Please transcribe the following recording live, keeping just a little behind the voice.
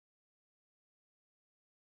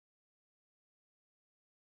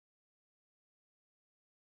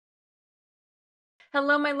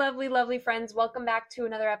Hello, my lovely, lovely friends. Welcome back to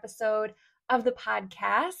another episode of the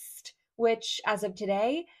podcast, which, as of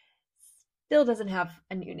today, still doesn't have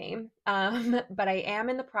a new name. But I am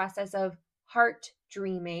in the process of heart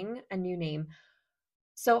dreaming a new name.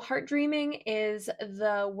 So, heart dreaming is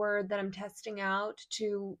the word that I'm testing out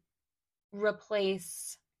to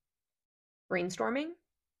replace brainstorming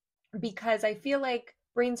because I feel like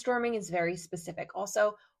brainstorming is very specific.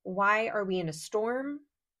 Also, why are we in a storm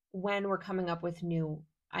when we're coming up with new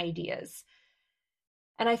ideas?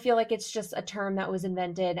 And I feel like it's just a term that was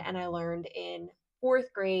invented and I learned in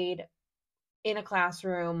fourth grade in a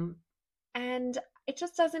classroom. And it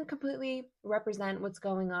just doesn't completely represent what's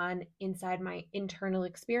going on inside my internal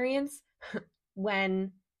experience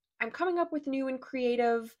when I'm coming up with new and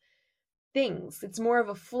creative things. It's more of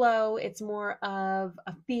a flow, it's more of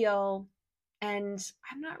a feel. And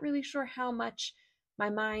I'm not really sure how much my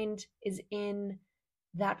mind is in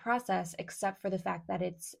that process, except for the fact that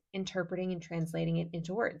it's interpreting and translating it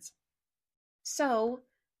into words. So,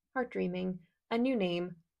 Heart Dreaming, a new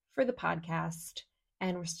name for the podcast,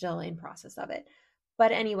 and we're still in process of it.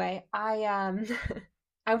 But anyway, I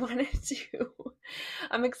wanted to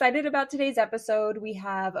I'm excited about today's episode. We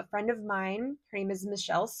have a friend of mine, her name is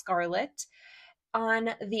Michelle Scarlett, on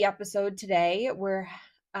the episode today. We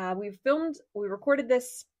recorded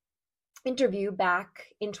this interview back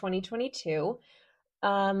in 2022.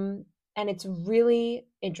 And it's really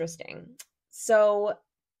interesting. So,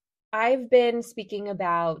 I've been speaking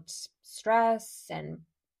about stress and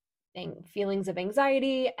feelings of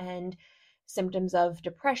anxiety and symptoms of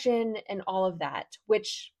depression and all of that,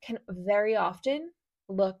 which can very often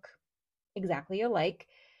look exactly alike.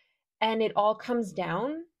 And it all comes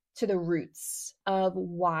down to the roots of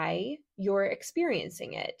why you're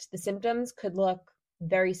experiencing it. The symptoms could look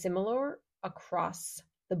very similar across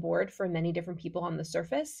the board for many different people on the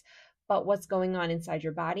surface, but what's going on inside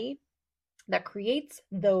your body that creates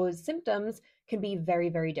those symptoms can be very,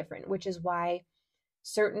 very different, which is why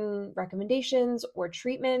certain recommendations or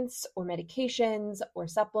treatments or medications or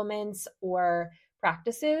supplements or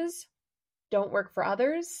practices don't work for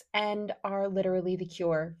others and are literally the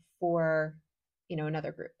cure for,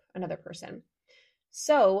 another group, another person.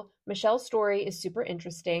 So Michelle's story is super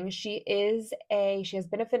interesting. She has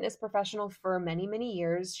been a fitness professional for many, many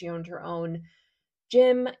years. She owned her own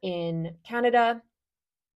gym in Canada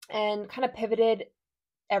and kind of pivoted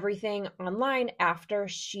everything online after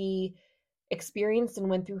she experienced and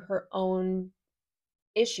went through her own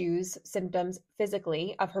issues, symptoms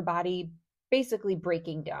physically of her body basically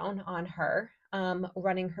breaking down on her,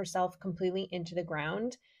 running herself completely into the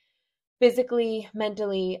ground, physically,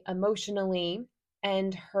 mentally, emotionally,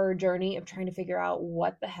 and her journey of trying to figure out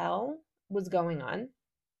what the hell was going on.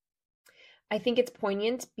 I think it's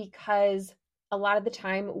poignant because a lot of the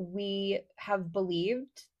time we have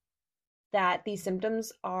believed that these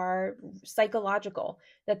symptoms are psychological,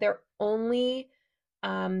 that they're only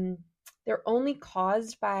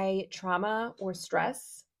caused by trauma or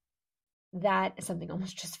stress. That something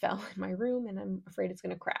almost just fell in my room and I'm afraid it's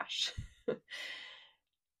going to crash.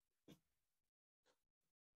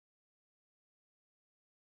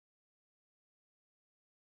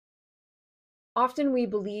 Often we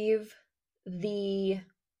believe the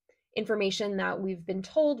information that we've been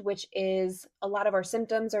told, which is a lot of our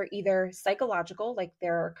symptoms are either psychological, like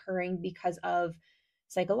they're occurring because of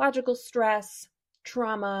psychological stress,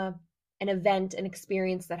 trauma, an event, an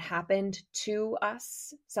experience that happened to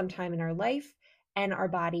us sometime in our life, and our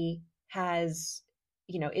body has,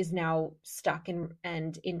 is now stuck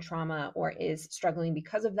and in trauma or is struggling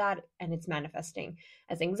because of that, and it's manifesting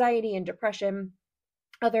as anxiety and depression.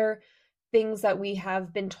 Other things that we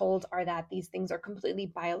have been told are that these things are completely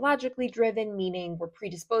biologically driven, meaning we're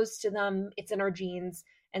predisposed to them, it's in our genes,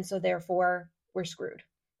 and so therefore we're screwed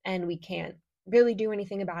and we can't really do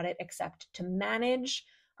anything about it except to manage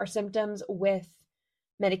our symptoms with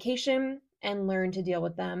medication and learn to deal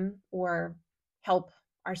with them or help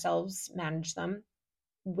ourselves manage them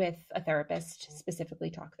with a therapist,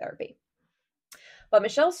 specifically talk therapy. But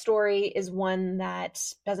Michelle's story is one that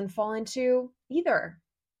doesn't fall into either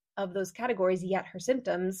of those categories, yet her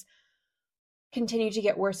symptoms continue to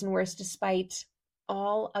get worse and worse despite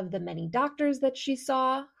all of the many doctors that she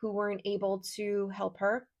saw who weren't able to help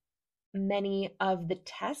her. Many of the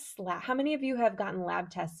tests, how many of you have gotten lab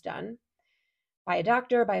tests done by a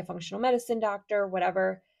doctor, by a functional medicine doctor,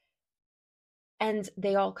 whatever, and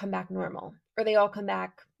they all come back normal, or they all come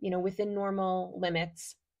back, within normal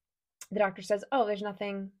limits? The doctor says, oh, there's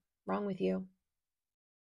nothing wrong with you,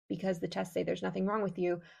 because the tests say there's nothing wrong with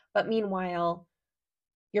you. But meanwhile,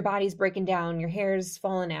 your body's breaking down, your hair's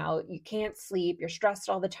falling out, you can't sleep, you're stressed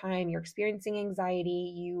all the time, you're experiencing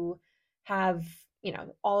anxiety, you have,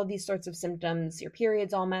 all of these sorts of symptoms, your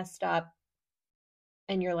period's all messed up,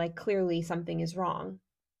 and you're like, clearly something is wrong.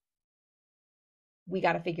 We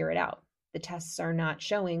got to figure it out. The tests are not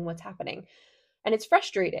showing what's happening. And it's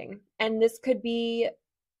frustrating. And this could be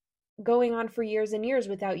going on for years and years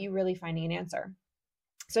without you really finding an answer.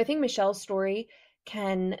 So I think Michelle's story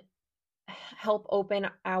can help open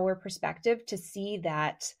our perspective to see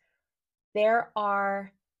that there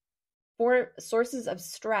are sources of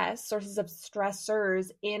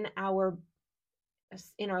stressors in our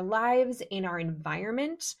lives, in our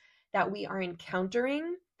environment that we are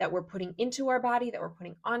encountering, that we're putting into our body, that we're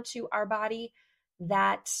putting onto our body,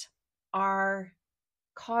 that are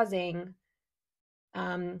causing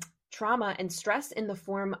trauma and stress in the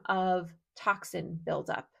form of toxin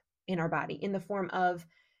buildup in our body, in the form of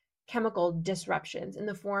chemical disruptions, in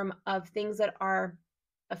the form of things that are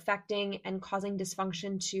affecting and causing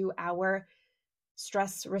dysfunction to our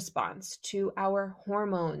stress response, to our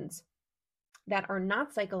hormones that are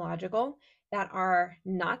not psychological, that are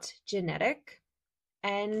not genetic,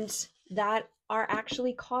 and that are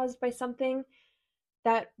actually caused by something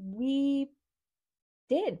that we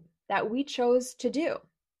did, that we chose to do.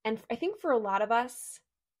 And I think for a lot of us,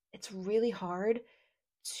 it's really hard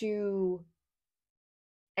to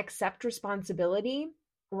accept responsibility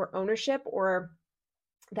or ownership, or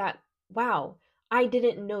that, wow, I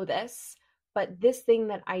didn't know this, but this thing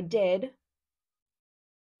that I did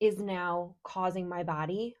is now causing my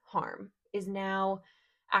body harm, is now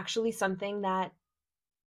actually something that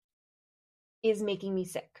is making me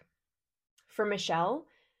sick. For Michelle,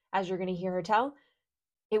 as you're going to hear her tell,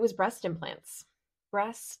 it was breast implants,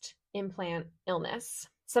 breast implant illness,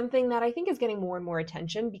 something that I think is getting more and more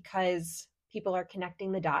attention because people are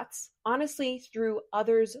connecting the dots. Honestly, through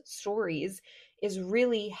others' stories is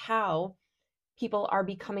really how people are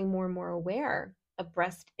becoming more and more aware of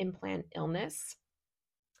breast implant illness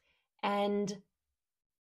and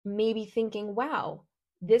maybe thinking, wow,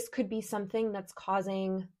 this could be something that's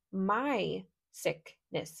causing my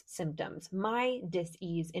sickness symptoms, my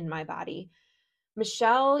dis-ease in my body.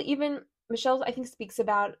 Michelle, I think, speaks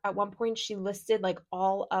about, at one point, she listed like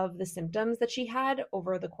all of the symptoms that she had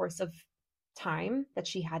over the course of time that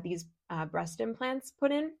she had these breast implants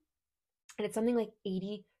put in. And it's something like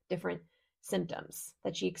 80 different symptoms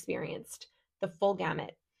that she experienced, the full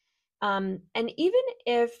gamut. And even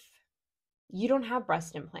if you don't have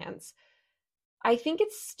breast implants, I think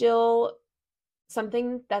it's still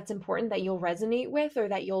something that's important that you'll resonate with, or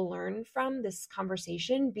that you'll learn from this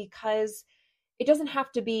conversation, because it doesn't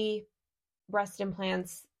have to be breast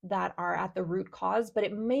implants that are at the root cause, but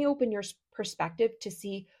it may open your perspective to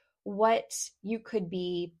see what you could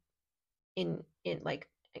be in like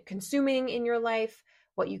consuming in your life,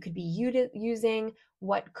 what you could be using,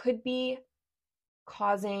 what could be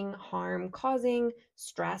causing harm, causing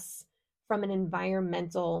stress from an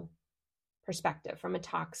environmental perspective, from a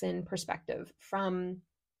toxin perspective, from,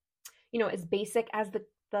 as basic as the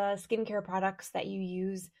skincare products that you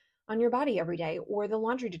use on your body every day, or the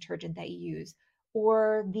laundry detergent that you use,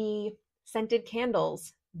 or the scented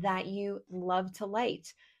candles that you love to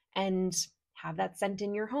light and have that scent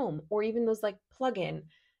in your home, or even those like plug-in,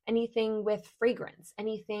 anything with fragrance,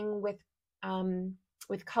 anything with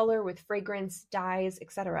color, with fragrance, dyes,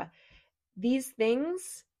 etc. These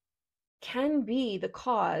things can be the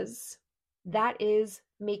cause that is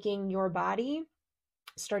making your body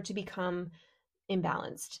start to become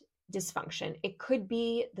imbalanced, dysfunction. It could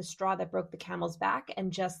be the straw that broke the camel's back,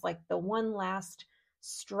 and just like the one last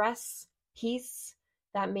stress piece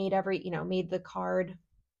that made the card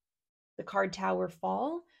tower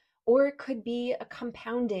fall. Or it could be a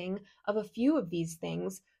compounding of a few of these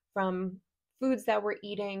things, from foods that we're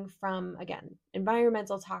eating, from, again,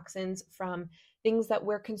 environmental toxins, from things that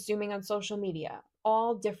we're consuming on social media,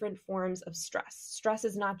 all different forms of stress. Stress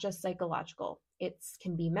is not just psychological. It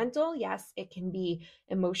can be mental, yes. It can be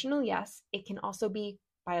emotional, yes. It can also be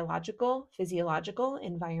biological, physiological,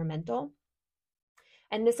 environmental.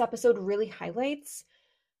 And this episode really highlights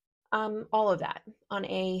all of that on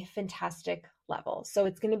a fantastic level. So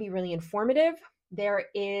it's going to be really informative. There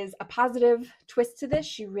is a positive twist to this.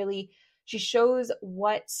 She shows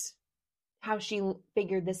how she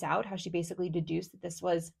figured this out, how she basically deduced that this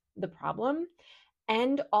was the problem,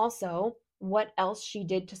 and also what else she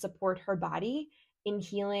did to support her body in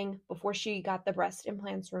healing before she got the breast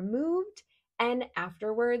implants removed, and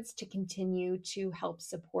afterwards, to continue to help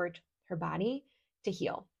support her body to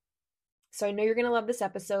heal. So I know you're going to love this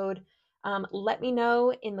episode. Let me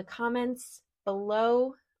know in the comments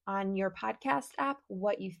below on your podcast app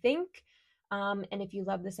what you think. And if you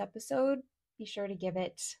love this episode, be sure to give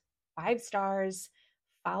it 5 stars.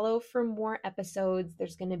 Follow for more episodes.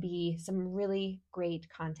 There's going to be some really great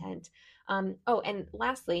content. And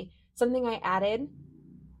lastly, something I added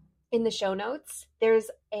in the show notes, there's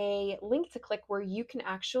a link to click where you can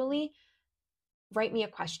actually write me a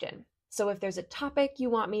question. So if there's a topic you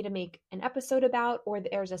want me to make an episode about, or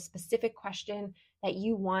there's a specific question that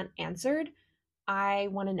you want answered, I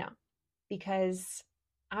want to know, because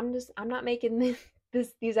I'm not making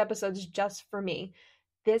these episodes just for me.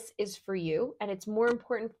 This is for you, and it's more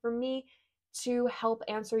important for me to help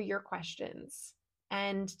answer your questions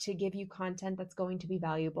and to give you content that's going to be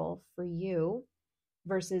valuable for you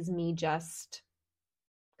versus me just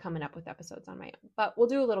coming up with episodes on my own. But we'll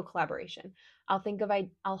do a little collaboration.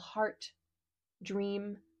 I'll heart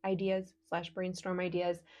dream ideas / brainstorm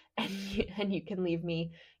ideas, and you can leave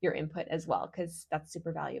me your input as well, because that's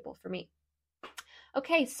super valuable for me.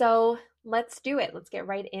 Okay, so let's do it. Let's get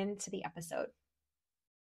right into the episode.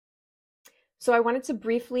 So I wanted to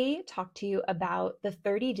briefly talk to you about the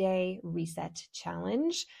 30-day reset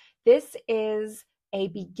challenge. This is a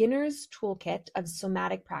beginner's toolkit of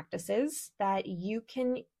somatic practices that you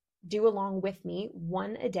can do along with me,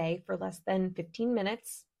 one a day for less than 15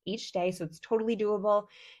 minutes each day. So it's totally doable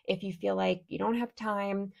if you feel like you don't have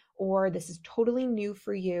time or this is totally new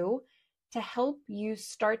for you, to help you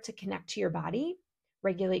start to connect to your body,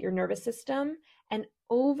 regulate your nervous system, and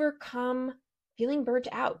overcome feeling burnt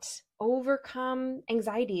out, overcome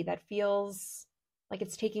anxiety that feels like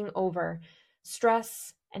it's taking over,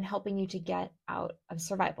 stress, and helping you to get out of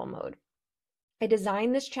survival mode. I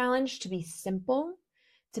designed this challenge to be simple,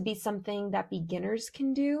 to be something that beginners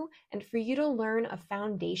can do, and for you to learn a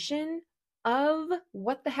foundation of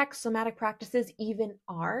what the heck somatic practices even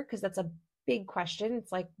are, because that's a big question.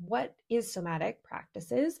 It's like, what is somatic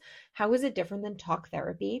practices? How is it different than talk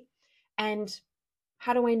therapy? And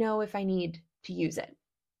how do I know if I need to use it?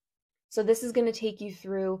 So this is going to take you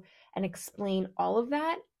through and explain all of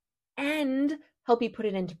that and help you put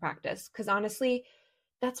it into practice. Because honestly,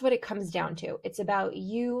 that's what it comes down to. It's about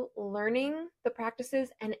you learning the practices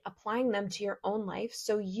and applying them to your own life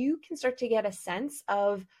so you can start to get a sense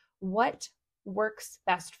of what works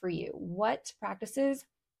best for you, what practices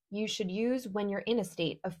you should use when you're in a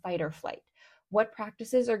state of fight or flight, what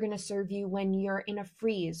practices are going to serve you when you're in a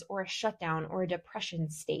freeze or a shutdown or a depression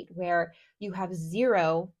state where you have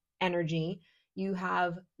zero energy, you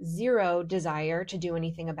have zero desire to do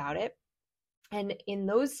anything about it. And in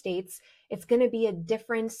those states, it's going to be a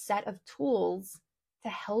different set of tools to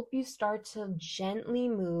help you start to gently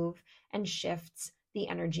move and shift the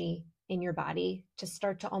energy in your body, to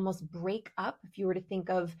start to almost break up, if you were to think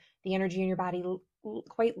of the energy in your body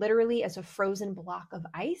quite literally as a frozen block of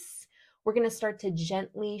ice. We're going to start to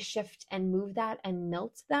gently shift and move that and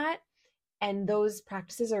melt that. And those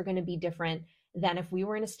practices are going to be different than if we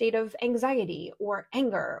were in a state of anxiety or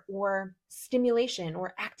anger or stimulation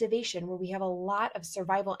or activation, where we have a lot of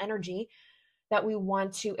survival energy that we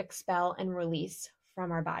want to expel and release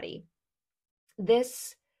from our body.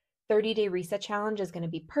 This 30-day reset challenge is going to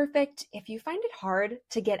be perfect if you find it hard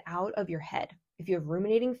to get out of your head. If you have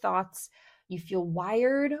ruminating thoughts, you feel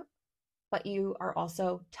wired, but you are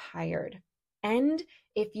also tired. And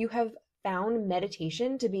if you have found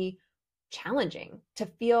meditation to be challenging, to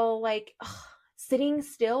feel like sitting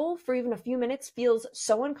still for even a few minutes feels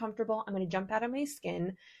so uncomfortable, I'm going to jump out of my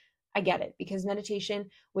skin. I get it, because meditation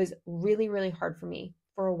was really, really hard for me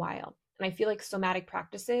for a while. And I feel like somatic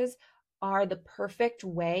practices are the perfect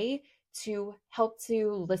way to help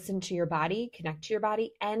to listen to your body, connect to your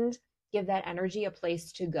body, and give that energy a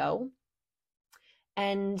place to go.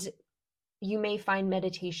 And you may find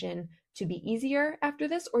meditation to be easier after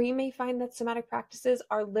this, or you may find that somatic practices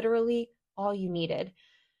are literally all you needed.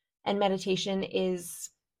 And meditation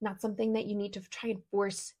is not something that you need to try and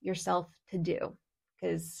force yourself to do,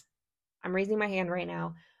 because I'm raising my hand right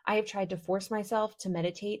now. I have tried to force myself to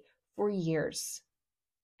meditate for years.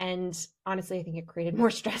 And honestly, I think it created more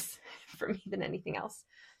stress for me than anything else.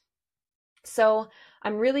 So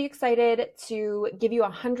I'm really excited to give you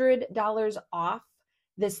 $100 off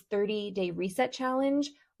this 30-day reset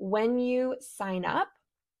challenge. When you sign up,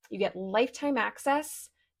 you get lifetime access.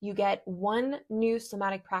 You get one new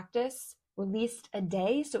somatic practice released a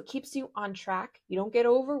day, so it keeps you on track. You don't get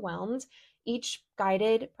overwhelmed. Each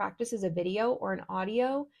guided practice is a video or an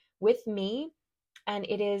audio with me, and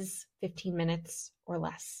it is 15 minutes or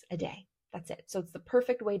less a day. That's it. So it's the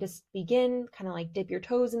perfect way to begin, kind of like dip your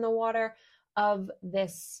toes in the water of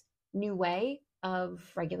this new way of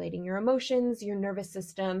regulating your emotions, your nervous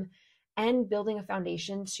system, and building a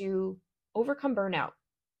foundation to overcome burnout.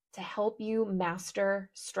 to help you master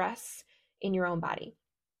stress in your own body.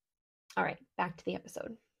 All right, back to the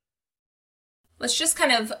episode. Let's just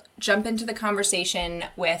kind of jump into the conversation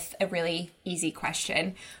with a really easy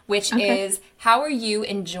question, which is, how are you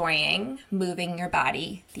enjoying moving your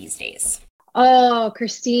body these days? Oh,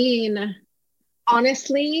 Christine,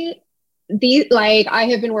 honestly, I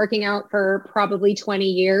have been working out for probably 20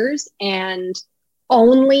 years, and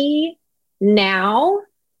only now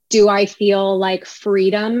do I feel like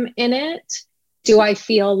freedom in it. Do I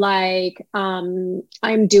feel like I'm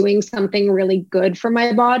doing something really good for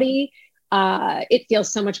my body? It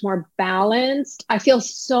feels so much more balanced. I feel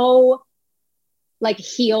so like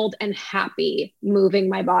healed and happy moving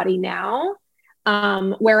my body now.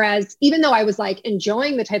 Whereas even though I was like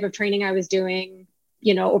enjoying the type of training I was doing,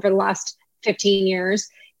 over the last 15 years,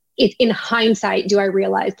 in hindsight, do I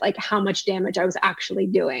realize like how much damage I was actually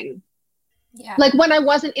doing? Yeah. Like when I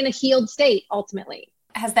wasn't in a healed state, ultimately.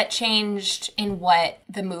 Has that changed in what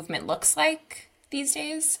the movement looks like these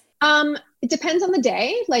days? It depends on the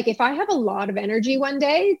day. Like if I have a lot of energy one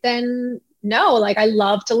day, then no, like I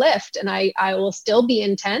love to lift and I will still be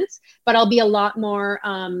intense, but I'll be a lot more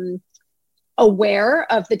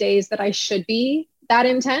aware of the days that I should be that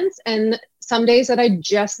intense and some days that I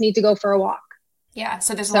just need to go for a walk. Yeah.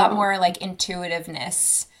 So there's a lot more like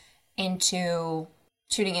intuitiveness into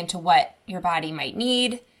tuning into what your body might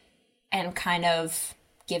need and kind of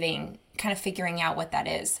figuring out what that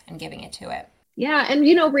is and giving it to it. Yeah. And,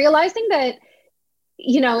 realizing that,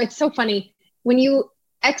 it's so funny when you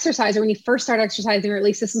exercise or when you first start exercising, or at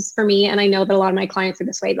least this is for me. And I know that a lot of my clients are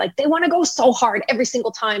this way, like they want to go so hard every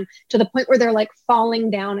single time to the point where they're like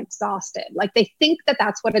falling down exhausted. Like they think that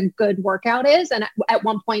that's what a good workout is. And at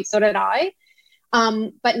one point, so did I.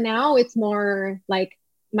 But now it's more like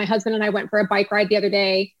my husband and I went for a bike ride the other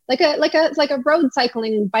day, like a road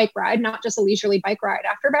cycling bike ride, not just a leisurely bike ride.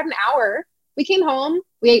 After about an hour, we came home,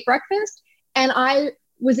 we ate breakfast, and I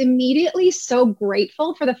was immediately so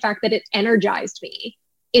grateful for the fact that it energized me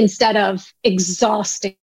instead of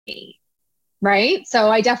exhausting me. Right. So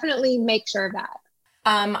I definitely make sure of that.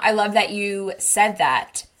 I love that you said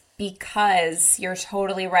that because you're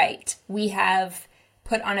totally right. We have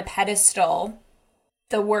put on a pedestal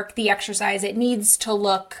the work, the exercise. It needs to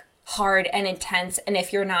look hard and intense. And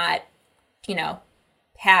if you're not,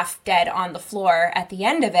 half dead on the floor at the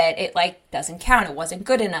end of it, it like doesn't count. It wasn't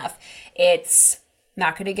good enough. It's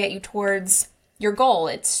not going to get you towards your goal.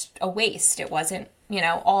 It's a waste. It wasn't,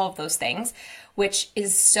 all of those things, which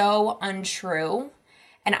is so untrue.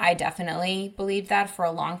 And I definitely believed that for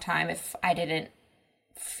a long time. If I didn't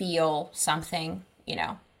feel something,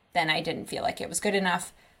 then I didn't feel like it was good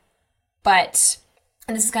enough. But,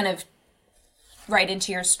 and this is kind of right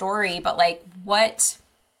into your story, but like what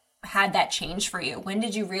had that change for you? When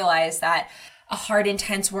did you realize that a hard,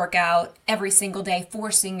 intense workout every single day,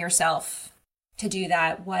 forcing yourself to do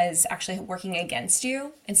that, was actually working against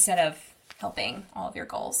you instead of helping all of your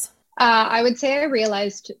goals? I would say I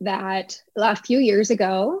realized that a few years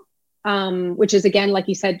ago, which is again, like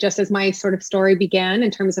you said, just as my sort of story began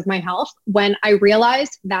in terms of my health, when I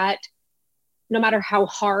realized that no matter how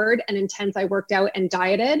hard and intense I worked out and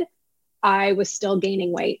dieted, I was still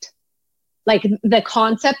gaining weight. Like the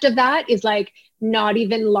concept of that is like not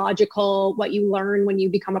even logical what you learn when you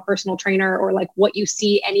become a personal trainer or like what you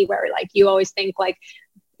see anywhere. Like you always think like,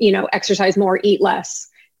 exercise more, eat less,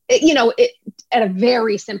 it at a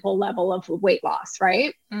very simple level of weight loss.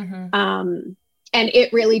 Right. Mm-hmm. And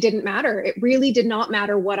it really didn't matter. It really did not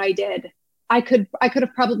matter what I did. I could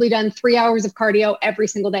have probably done 3 hours of cardio every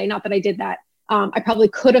single day. Not that I did that. I probably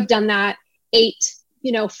could have done that, ate,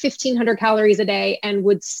 1,500 calories a day and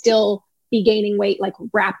would still be gaining weight like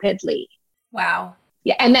rapidly. Wow.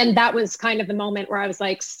 Yeah. And then that was kind of the moment where I was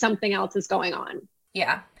like, something else is going on.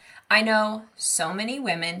 Yeah. I know so many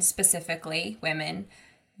women, specifically women,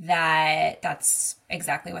 that's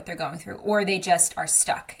exactly what they're going through, or they just are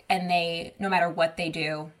stuck and they, no matter what they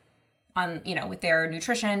do on, with their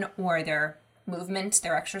nutrition or their movement,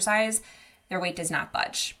 their exercise, their weight does not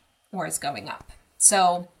budge or is going up.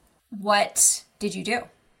 So what did you do?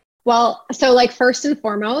 Well, so like first and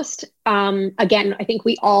foremost, again, I think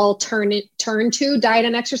we all turn to diet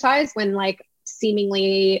and exercise when like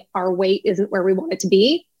seemingly our weight isn't where we want it to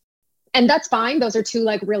be. And that's fine. Those are two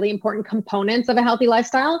like really important components of a healthy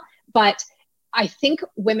lifestyle. But I think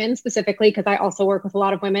women specifically, because I also work with a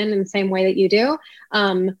lot of women in the same way that you do,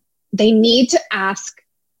 they need to ask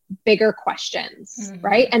bigger questions, mm-hmm.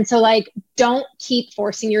 right? And so like, don't keep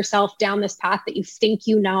forcing yourself down this path that you think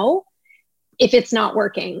if it's not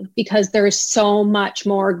working, because there's so much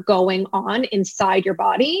more going on inside your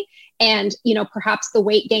body. And, you know, perhaps the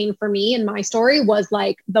weight gain for me in my story was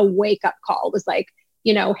like the wake up call, was like,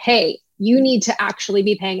 you know, hey, you need to actually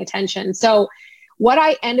be paying attention. So what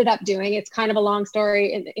I ended up doing, it's kind of a long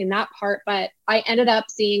story in that part, but I ended up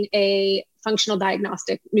seeing a functional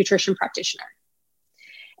diagnostic nutrition practitioner.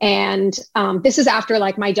 And this is after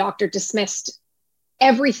like my doctor dismissed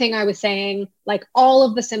everything I was saying, like all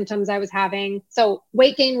of the symptoms I was having. So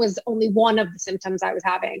weight gain was only one of the symptoms I was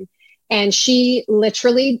having. And she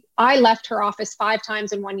literally, I left her office 5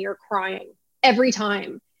 times in 1 year crying every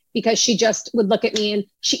time, because she just would look at me, and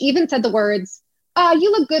she even said the words,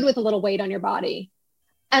 you look good with a little weight on your body.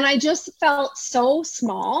 And I just felt so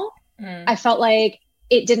small. I felt like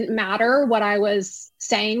it didn't matter what I was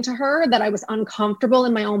saying to her, that I was uncomfortable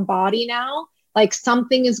in my own body now. Like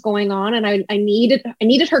something is going on, and I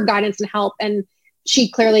needed her guidance and help, and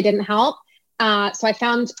she clearly didn't help. So I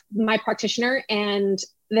found my practitioner, and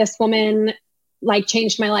this woman like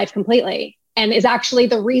changed my life completely, and is actually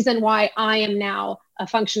the reason why I am now a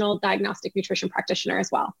functional diagnostic nutrition practitioner as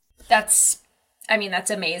well. That's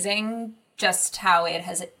amazing, just how it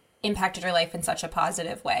has impacted your life in such a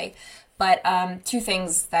positive way. But 2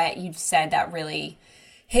 things that you've said that really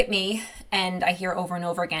hit me, and I hear over and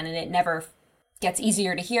over again, and it never gets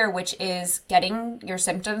easier to hear, which is getting your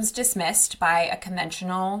symptoms dismissed by a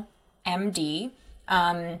conventional MD.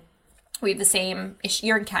 We have the same issue.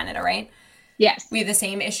 You're in Canada, right? Yes. We have the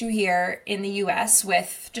same issue here in the US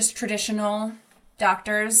with just traditional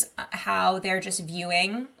doctors, how they're just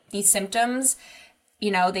viewing these symptoms.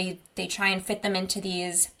 You know, they try and fit them into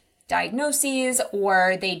these diagnoses,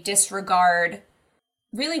 or they disregard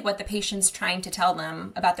really what the patient's trying to tell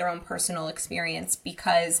them about their own personal experience,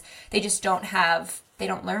 because they just don't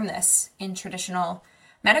learn this in traditional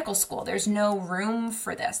medical school. There's no room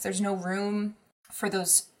for this. There's no room for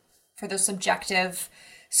those subjective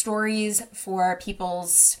stories, for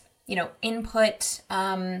people's, you know, input,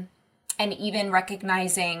 and even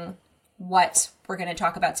recognizing what we're going to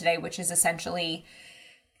talk about today, which is essentially,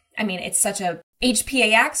 I mean, it's such a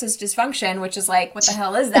HPA axis dysfunction, which is like, what the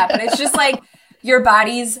hell is that? But it's just like your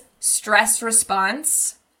body's stress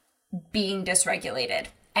response being dysregulated,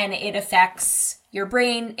 and it affects your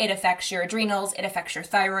brain, it affects your adrenals, it affects your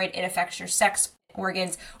thyroid, it affects your sex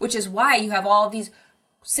organs, which is why you have all of these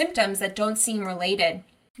symptoms that don't seem related,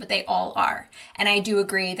 but they all are. And I do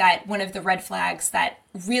agree that one of the red flags that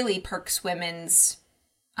really perks women's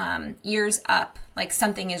ears up, like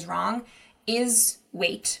something is wrong, is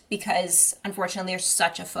weight, because unfortunately there's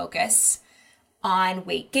such a focus on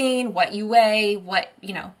weight gain, what you weigh, what,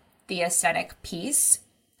 you know, the aesthetic piece.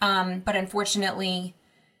 But unfortunately,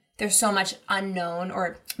 there's so much unknown,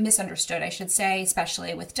 or misunderstood, I should say,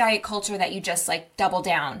 especially with diet culture, that you just like double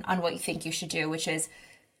down on what you think you should do, which is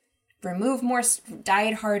remove more,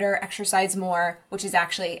 diet harder, exercise more, which is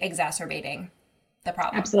actually exacerbating the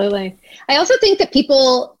problem. Absolutely. I also think that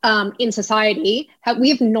people in society,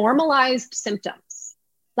 we've normalized symptoms.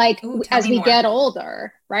 Like as we get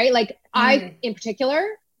older, right? Like in particular,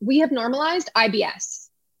 we have normalized IBS.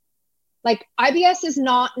 Like IBS is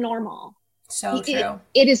not normal. So true.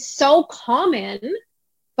 It is so common,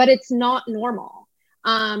 but it's not normal.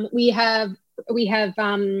 We have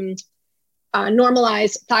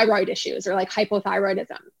normalized thyroid issues, or like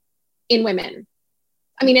hypothyroidism in women.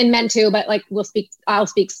 I mean, in men too, but like I'll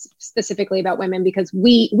speak specifically about women, because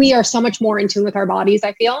we are so much more in tune with our bodies,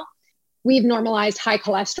 I feel. We've normalized high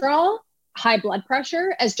cholesterol, high blood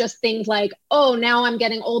pressure as just things like, oh, now I'm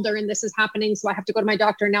getting older and this is happening, so I have to go to my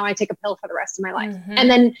doctor. Now I take a pill for the rest of my life.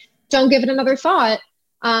 And then don't give it another thought.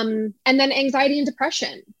 And then anxiety and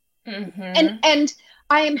depression. And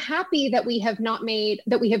I am happy that we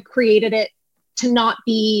have created it to not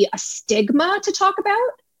be a stigma to talk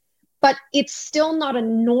about, but it's still not a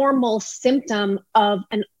normal symptom of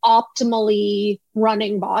an optimally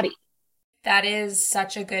running body. That is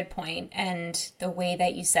such a good point. And the way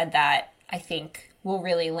that you said that, I think, will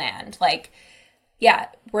really land. Like, yeah,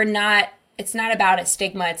 it's not about a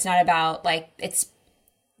stigma. It's not about like, it's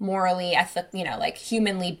morally, like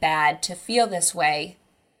humanly bad to feel this way.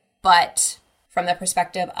 But from the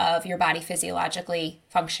perspective of your body physiologically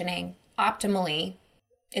functioning optimally,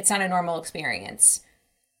 it's not a normal experience.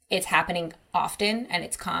 It's happening often and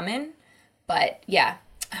it's common. But yeah.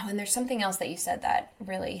 Oh, and there's something else that you said that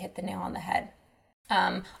really hit the nail on the head.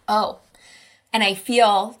 And I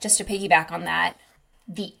feel, just to piggyback on that,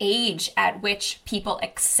 the age at which people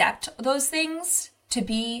accept those things to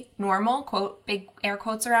be normal, quote, big air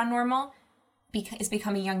quotes around normal, is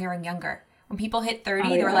becoming younger and younger. When people hit 30, Oh,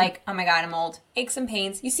 they're yeah. like, oh my God, I'm old. Aches and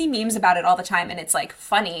pains. You see memes about it all the time, and it's like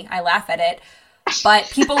funny. I laugh at it. But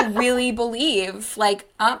people really believe, like,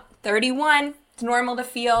 31, it's normal to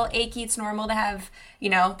feel achy. It's normal to have,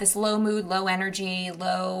 this low mood, low energy,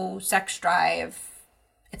 low sex drive.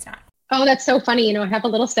 It's not. Oh, that's so funny. I have a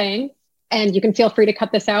little saying, and you can feel free to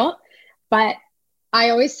cut this out, but I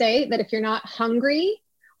always say that if you're not hungry,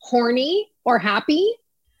 horny, or happy,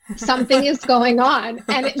 something is going on.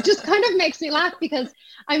 And it just kind of makes me laugh because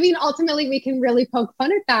ultimately we can really poke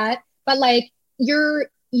fun at that, but like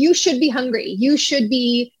you should be hungry. You should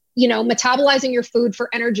be, metabolizing your food for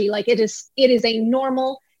energy. Like it is a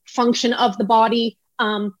normal function of the body.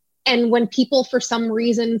 And when people, for some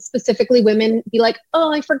reason, specifically women, be like,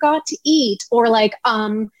 oh, I forgot to eat, or like,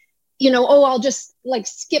 oh, I'll just like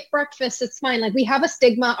skip breakfast, it's fine. Like we have a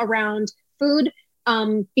stigma around food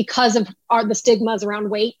because of the stigmas around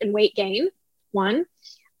weight and weight gain. One,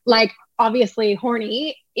 like obviously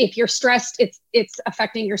horny. If you're stressed, it's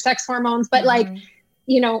affecting your sex hormones. But like,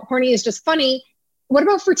 horny is just funny. What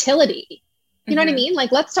about fertility? You know what I mean?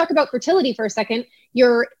 Like, let's talk about fertility for a second.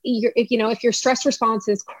 If your stress response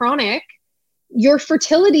is chronic, your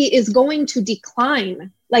fertility is going to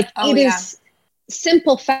decline. Like is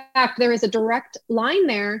simple fact. There is a direct line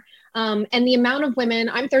there. And the amount of women,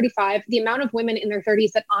 I'm 35, the amount of women in their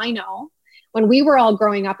 30s that I know, when we were all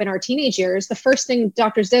growing up in our teenage years, the first thing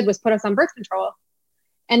doctors did was put us on birth control.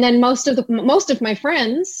 And then most of my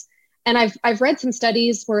friends, and I've read some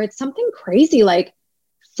studies where it's something crazy, like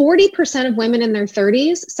 40% of women in their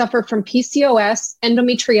 30s suffer from PCOS,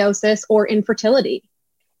 endometriosis, or infertility.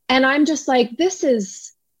 And I'm just like, this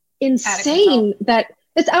is insane that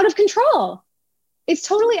it's out of control. It's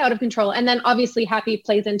totally out of control. And then obviously happy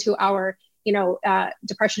plays into our,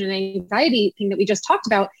 depression and anxiety thing that we just talked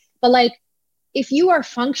about. But like, if you are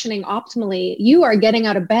functioning optimally, you are getting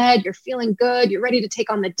out of bed, you're feeling good, you're ready to take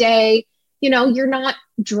on the day, you're not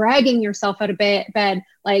dragging yourself out of bed.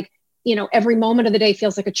 Like, every moment of the day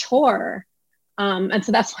feels like a chore. And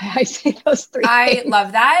so that's why I say those three things. I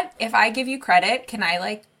love that. If I give you credit, can I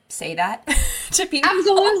like say that to people?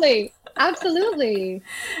 Absolutely. Absolutely.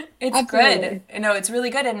 It's Absolutely. good. No, it's really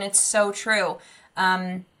good. And it's so true.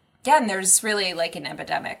 And there's really like an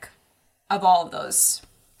epidemic of all of those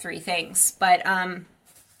three things. But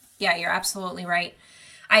yeah, you're absolutely right.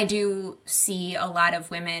 I do see a lot of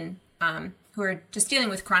women who are just dealing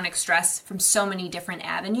with chronic stress from so many different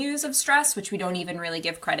avenues of stress, which we don't even really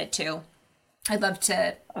give credit to. I'd love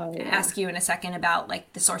to ask you in a second about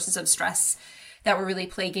like the sources of stress that were really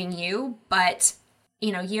plaguing you. But,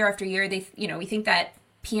 year after year, we think that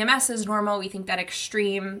PMS is normal. We think that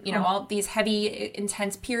extreme, all these heavy,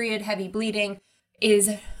 intense period, heavy bleeding is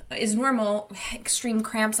normal. Extreme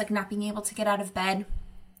cramps, like not being able to get out of bed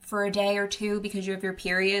for a day or two because you have your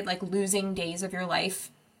period, like losing days of your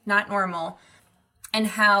life, not normal. And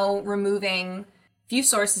how removing few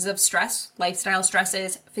sources of stress, lifestyle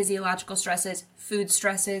stresses, physiological stresses, food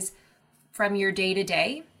stresses from your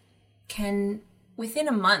day-to-day can, within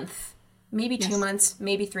a month, maybe 2 months,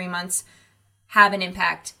 maybe 3 months, have an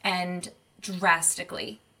impact and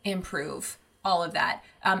drastically improve all of that.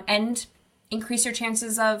 And increase your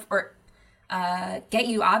chances of, or get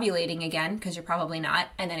you ovulating again, because you're probably not,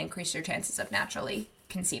 and then increase your chances of naturally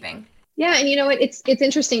conceiving. Yeah. And it's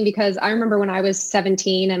interesting because I remember when I was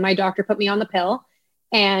 17 and my doctor put me on the pill,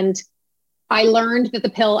 and I learned that the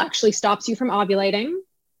pill actually stops you from ovulating,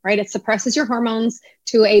 right? It suppresses your hormones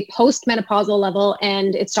to a post-menopausal level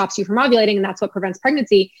and it stops you from ovulating. And that's what prevents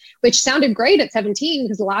pregnancy, which sounded great at 17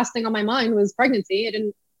 because the last thing on my mind was pregnancy. I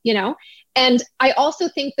didn't, and I also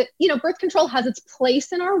think that, birth control has its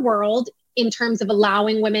place in our world in terms of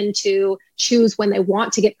allowing women to choose when they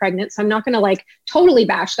want to get pregnant. So I'm not going to like totally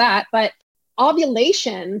bash that, but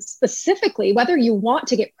ovulation specifically, whether you want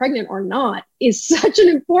to get pregnant or not, is such an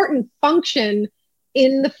important function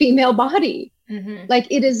in the female body. Mm-hmm. Like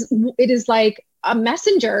it is like a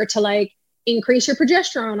messenger to like increase your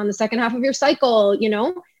progesterone on the second half of your cycle,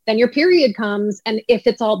 then your period comes. And if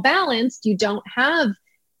it's all balanced, you don't have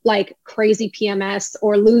like crazy PMS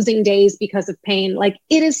or losing days because of pain. Like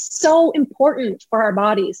it is so important for our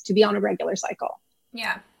bodies to be on a regular cycle.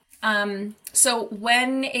 Yeah. So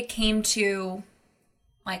when it came to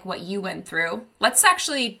like what you went through, let's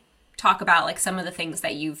actually talk about like some of the things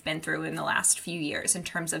that you've been through in the last few years in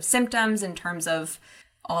terms of symptoms, in terms of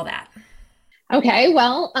all that. Okay.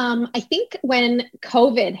 Well, I think when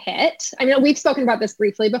COVID hit, we've spoken about this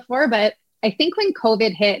briefly before, but I think when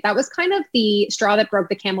COVID hit, that was kind of the straw that broke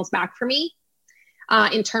the camel's back for me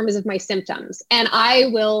in terms of my symptoms. And I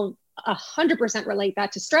will 100% relate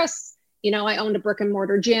that to stress. I owned a brick and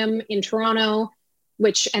mortar gym in Toronto.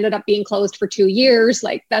 which ended up being closed for 2 years.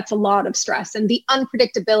 Like that's a lot of stress and the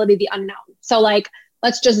unpredictability, the unknown. So like,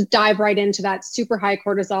 let's just dive right into that super high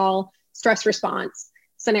cortisol stress response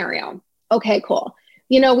scenario. Okay, cool.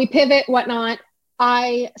 We pivot, whatnot.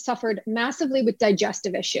 I suffered massively with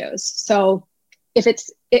digestive issues. So do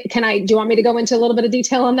you want me to go into a little bit of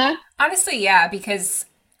detail on that? Honestly, yeah, because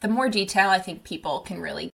the more detail I think people can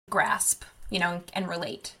really grasp, and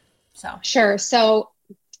relate. So sure. So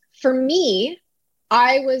for me,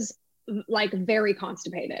 I was like very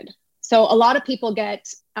constipated. So a lot of people get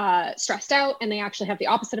stressed out and they actually have the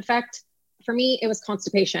opposite effect. For me, it was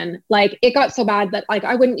constipation. Like it got so bad that like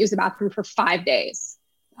I wouldn't use the bathroom for 5 days.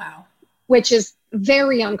 Wow. Which is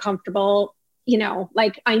very uncomfortable.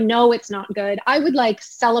 Like I know it's not good. I would like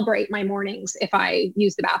celebrate my mornings if I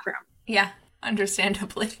use the bathroom. Yeah,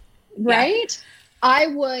 understandably. Right? Yeah. I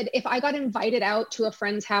would, if I got invited out to a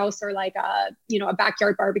friend's house or like a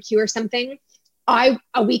backyard barbecue or something,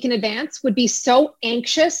 a week in advance would be so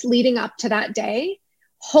anxious leading up to that day,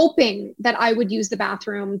 hoping that I would use the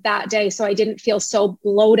bathroom that day so I didn't feel so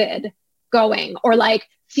bloated going, or like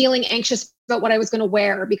feeling anxious about what I was going to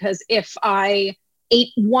wear, because if I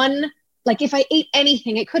ate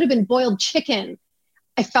anything, it could have been boiled chicken.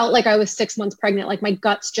 I felt like I was 6 months pregnant. Like my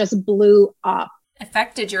guts just blew up.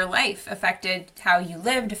 Affected your life, affected how you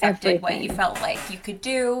lived, affected everything. What you felt like you could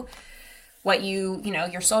do, what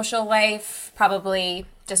your social life, probably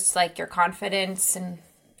just like your confidence. And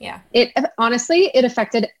yeah. It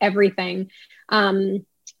affected everything. And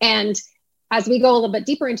as we go a little bit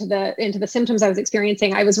deeper into the symptoms I was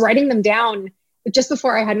experiencing, I was writing them down just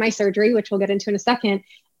before I had my surgery, which we'll get into in a second.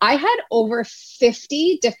 I had over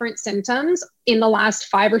 50 different symptoms in the last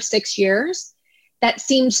 5 or 6 years that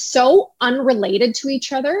seemed so unrelated to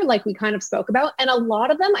each other, like we kind of spoke about. And a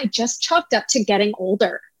lot of them I just chalked up to getting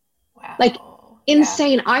older. Wow. Like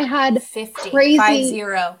insane. Yeah. I had 50, crazy 50.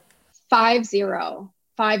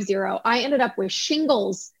 I ended up with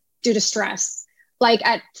shingles due to stress, like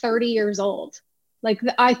at 30 years old. Like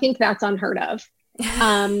I think that's unheard of.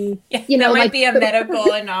 That might be a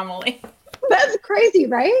medical anomaly. That's crazy,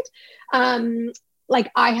 right?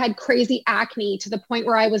 Like I had crazy acne to the point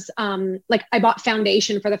where I was like I bought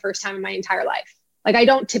foundation for the first time in my entire life. Like I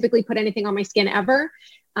don't typically put anything on my skin ever,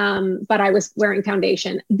 but I was wearing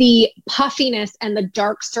foundation. The puffiness and the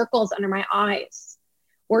dark circles under my eyes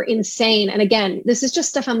were insane. And again, this is just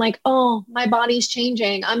stuff I'm like, oh, my body's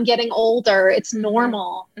changing. I'm getting older. It's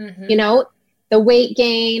normal. Mm-hmm. The weight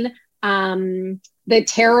gain, the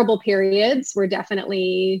terrible periods were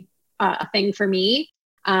definitely a thing for me.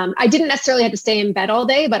 I didn't necessarily have to stay in bed all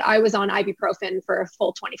day, but I was on ibuprofen for a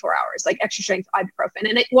full 24 hours, like extra strength ibuprofen.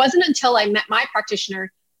 And it wasn't until I met my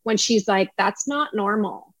practitioner when she's like, that's not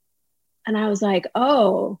normal. And I was like,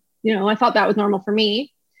 oh, I thought that was normal for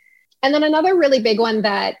me. And then another really big one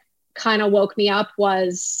that kind of woke me up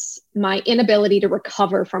was my inability to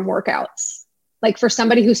recover from workouts. Like for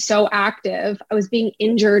somebody who's so active, I was being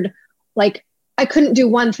injured. Like I couldn't do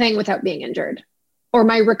one thing without being injured. Or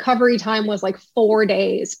my recovery time was like 4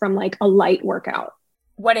 days from like a light workout.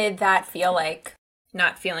 What did that feel like?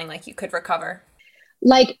 Not feeling like you could recover?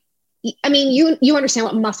 Like, I mean, you understand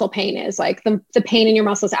what muscle pain is, like the pain in your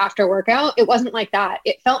muscles after workout. It wasn't like that.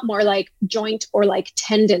 It felt more like joint or like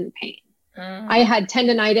tendon pain. I had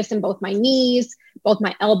tendonitis in both my knees, both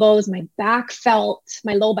my elbows, my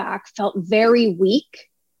low back felt very weak,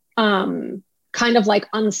 kind of like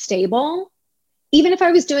unstable. Even if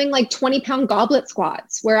I was doing like 20-pound goblet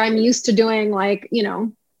squats, where I'm used to doing like,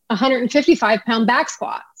 155-pound back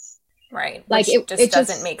squats. Right. Like it just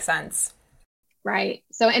doesn't make sense. Right.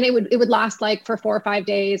 So, and it would last like for 4 or 5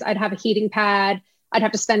 days. I'd have a heating pad. I'd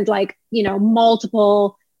have to spend like,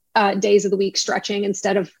 multiple days of the week stretching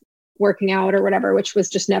instead of working out or whatever, which was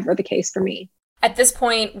just never the case for me. At this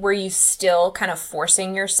point, were you still kind of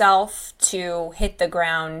forcing yourself to hit the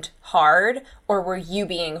ground hard, or were you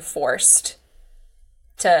being forced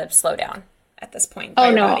to slow down at this point?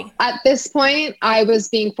 Oh, no. Body? At this point, I was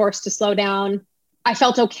being forced to slow down. I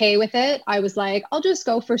felt okay with it. I was like, I'll just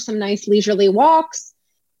go for some nice leisurely walks.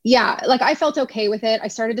 Yeah, like I felt okay with it. I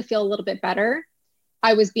started to feel a little bit better.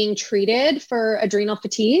 I was being treated for adrenal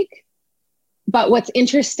fatigue. But what's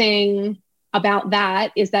interesting about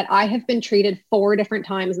that is that I have been treated 4 different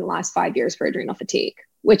times in the last 5 years for adrenal fatigue,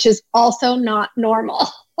 which is also not normal.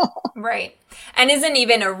 Right. And isn't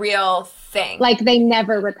even a real thing. Like they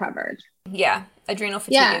never recovered. Yeah. Adrenal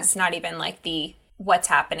fatigue is not even like what's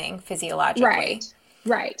happening physiologically.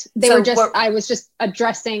 Right. I was just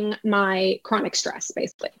addressing my chronic stress,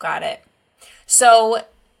 basically. Got it. So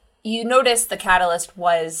you noticed the catalyst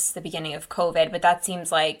was the beginning of COVID, but that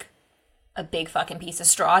seems like a big fucking piece of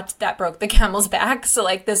straw that broke the camel's back. So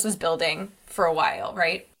like this was building for a while,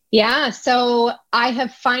 right? Yeah. So I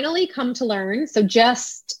have finally come to learn. So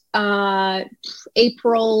just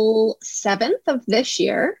April 7th of this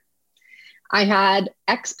year, I had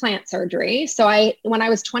explant surgery. So when I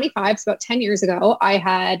was 25, so about 10 years ago, I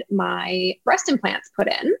had my breast implants put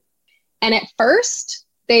in. And at first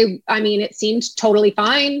it seemed totally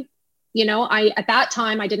fine. You know, at that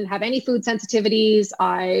time, I didn't have any food sensitivities.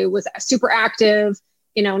 I was super active,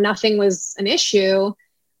 you know, nothing was an issue.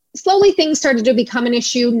 Slowly things started to become an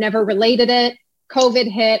issue, never related it.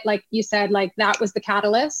 COVID hit, like you said, like that was the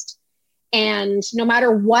catalyst. And no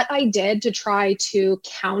matter what I did to try to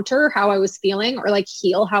counter how I was feeling or like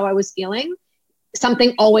heal how I was feeling,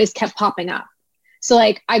 something always kept popping up. So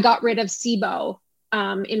like I got rid of SIBO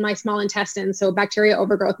in my small intestine. So bacteria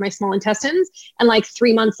overgrowth, my small intestines. And like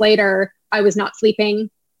 3 months later, I was not sleeping.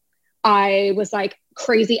 I was like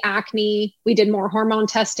crazy acne. We did more hormone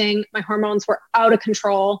testing. My hormones were out of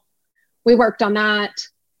control. We worked on that.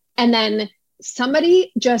 And then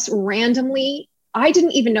somebody just randomly, I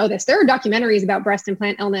didn't even know this. There are documentaries about breast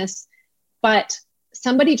implant illness, but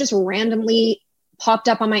somebody just randomly popped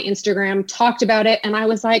up on my Instagram, talked about it. And I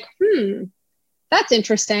was like, that's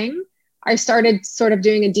interesting. I started sort of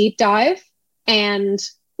doing a deep dive and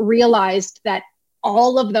realized that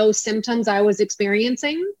all of those symptoms I was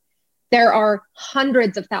experiencing, there are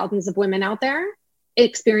hundreds of thousands of women out there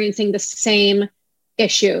experiencing the same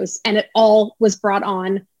issues. And it all was brought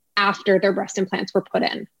on after their breast implants were put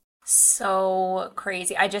in. So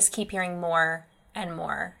crazy. I just keep hearing more and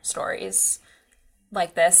more stories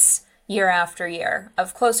like this year after year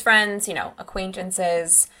of close friends, you know,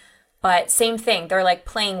 acquaintances, but same thing. They're like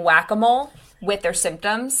playing whack-a-mole with their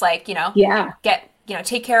symptoms. Like, you know,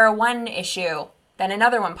 take care of one issue, then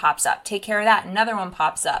another one pops up. Take care of that, another one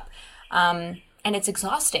pops up. And it's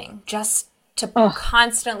exhausting just to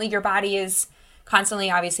constantly, your body is constantly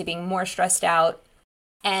obviously being more stressed out.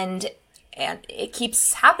 And it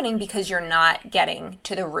keeps happening because you're not getting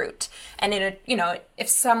to the root. And if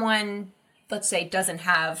someone, let's say, doesn't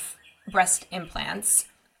have breast implants,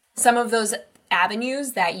 some of those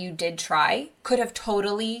avenues that you did try could have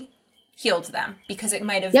totally healed them because it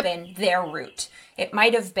might have been their root. It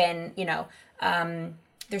might have been,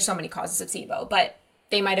 there's so many causes of SIBO, but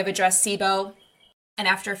they might have addressed SIBO and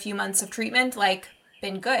after a few months of treatment,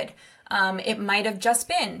 been good. It might have just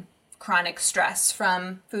been chronic stress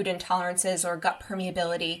from food intolerances or gut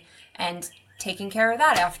permeability and taking care of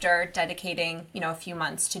that after dedicating, a few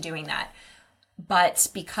months to doing that. But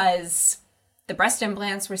because the breast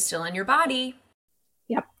implants were still in your body,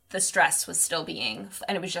 the stress was still and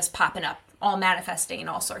it was just popping up, all manifesting in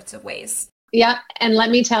all sorts of ways. Yeah. And let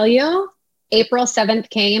me tell you, April 7th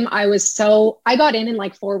came. I got in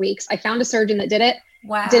like 4 weeks. I found a surgeon that did it.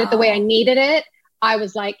 Wow. Did it the way I needed it. I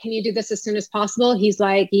was like, can you do this as soon as possible? He's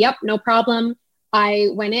like, yep, no problem. I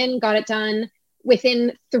went in, got it done.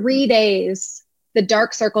 Within 3 days, the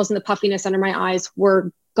dark circles and the puffiness under my eyes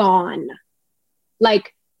were gone.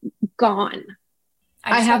 Like gone.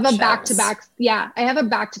 I have a back-to-back. Yeah, I have a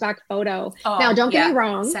back-to-back photo. Now, don't get me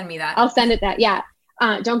wrong. Send me that. I'll send it that. Yeah.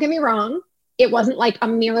 Don't get me wrong. It wasn't like a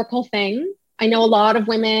miracle thing. I know a lot of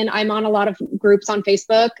women, I'm on a lot of groups on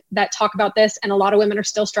Facebook that talk about this, and a lot of women are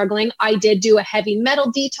still struggling. I did do a heavy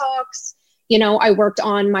metal detox. I worked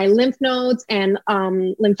on my lymph nodes and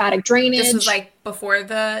lymphatic drainage. This was before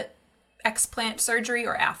the explant surgery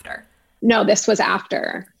or after? No, this was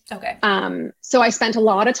after. Okay. So I spent a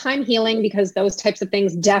lot of time healing because those types of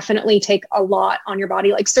things definitely take a lot on your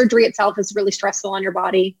body. Like surgery itself is really stressful on your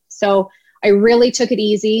body. So I really took it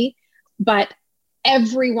easy, but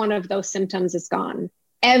every one of those symptoms is gone.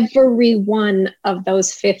 Every one of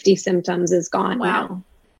those 50 symptoms is gone. Wow. Now.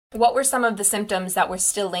 What were some of the symptoms that were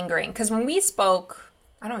still lingering? Because when we spoke,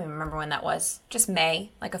 I don't even remember when that was, just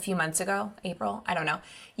May, like a few months ago, April, I don't know.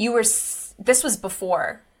 This was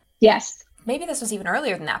before. Yes. Maybe this was even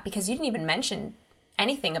earlier than that because you didn't even mention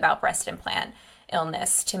anything about breast implant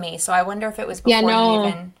illness to me. So I wonder if it was before you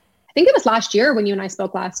even... I think it was last year when you and I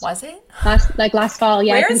spoke last. Was it? Last fall.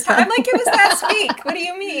 Yeah. I'm like, it was last week. What do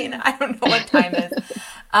you mean? I don't know what time is.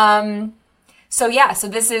 So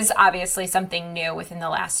this is obviously something new within the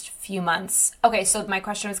last few months. Okay, so my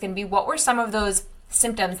question was going to be, what were some of those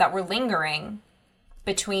symptoms that were lingering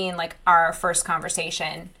between our first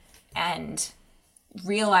conversation and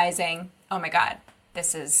realizing, oh my God,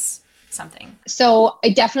 this is something? So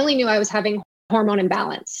I definitely knew I was having hormone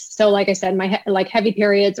imbalance. So like I said, my heavy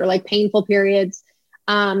periods or painful periods,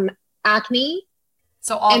 acne.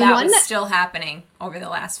 So all that was still happening over the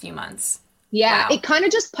last few months. Yeah, Wow. it kind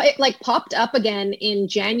of just like popped up again in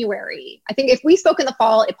January. I think if we spoke in the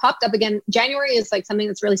fall, it popped up again. January is like something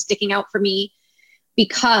that's really sticking out for me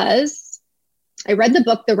because I read the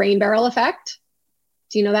book The Rain Barrel Effect.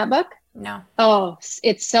 Do you know that book? No. Oh,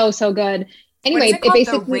 it's so, so good. What is Anyway, it it called? The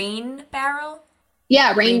basically, rain barrel? yeah,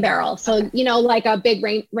 rain Rain barrel. barrel. So, Okay. like a big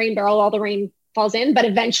rain barrel, all the rain falls in, but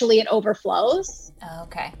eventually it overflows.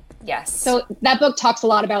 Okay. Yes. So that book talks a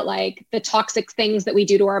lot about like the toxic things that we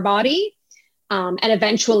do to our body. And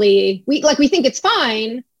eventually we think it's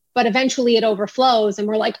fine, but eventually it overflows and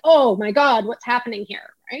we're like, oh my God, what's happening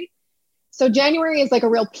here? Right. So January is like a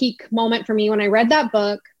real peak moment for me. When I read that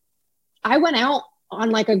book, I went out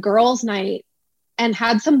on like a girls' night and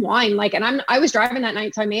had some wine. Like, and I was driving that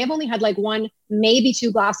night, so I may have only had like one, maybe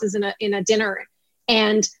two glasses in a dinner.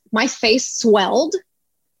 And my face swelled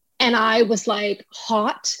and I was like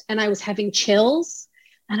hot and I was having chills.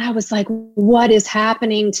 And I was like, what is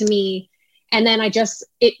happening to me? And then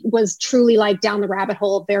it was truly like down the rabbit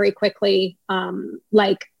hole very quickly.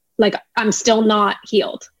 Like I'm still not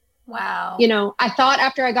healed. Wow. You know, I thought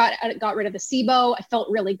after I got rid of the SIBO, I felt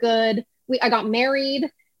really good. I got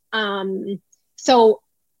married. So,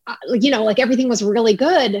 like everything was really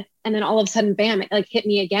good. And then all of a sudden, bam, it like hit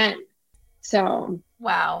me again. So,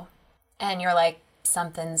 Wow. And you're like,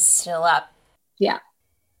 something's still up. yeah.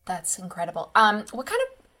 That's incredible. What kind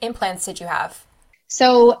of implants did you have?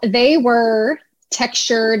 So they were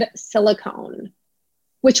textured silicone,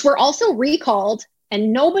 which were also recalled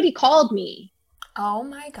and nobody called me. Oh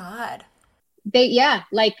my God.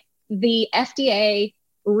 Like the FDA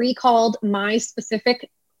recalled my specific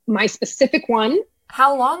one.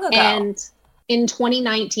 How long ago? And in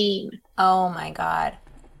 2019. Oh my God.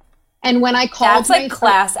 And when I called That's like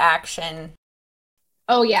class action.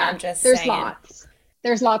 Oh yeah, I'm just there's saying. lots.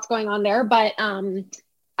 There's lots going on there. But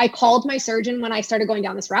I called my surgeon when I started going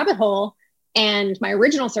down this rabbit hole, and my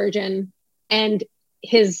original surgeon and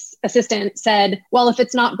his assistant said, well, if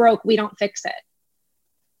it's not broke, we don't fix it.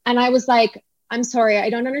 And I was like, I'm sorry, I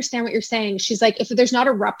don't understand what you're saying. She's like, if there's not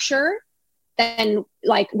a rupture, then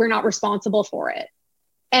like we're not responsible for it.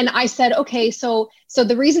 And I said, okay, so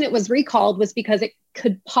the reason it was recalled was because it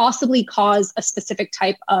could possibly cause a specific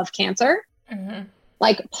type of cancer. Mm-hmm.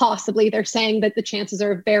 Like possibly, they're saying that the chances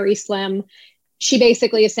are very slim. She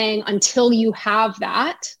basically is saying, until you have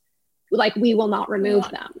that, like we will not remove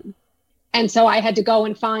them. And so I had to go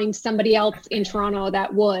and find somebody else in Toronto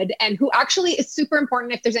that would, and who actually is super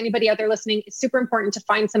important. If there's anybody out there listening, it's super important to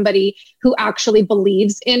find somebody who actually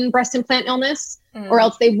believes in breast implant illness, or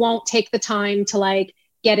else they won't take the time to like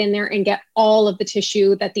get in there and get all of the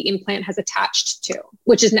tissue that the implant has attached to,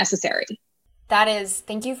 which is necessary.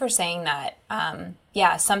 Thank you for saying that.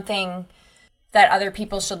 Yeah, something that other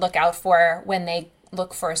people should look out for when they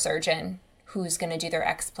look for a surgeon who's going to do their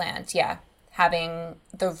explant. Yeah, having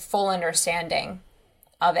the full understanding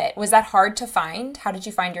of it. Was that hard to find? How did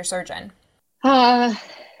you find your surgeon? Well,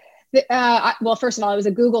 first of all, it was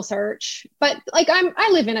a Google search, but like I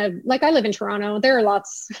live in Toronto. There are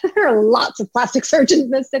lots of plastic surgeons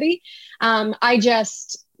in this city. I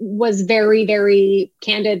just was very, very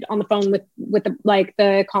candid on the phone with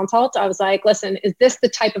the consult. I was like, listen, is this the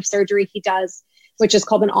type of surgery he does, which is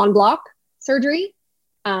called an en bloc surgery,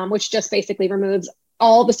 which just basically removes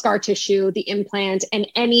all the scar tissue, the implant, and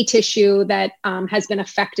any tissue that has been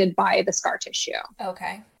affected by the scar tissue.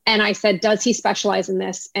 Okay. And I said, does he specialize in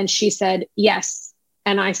this? And she said, yes.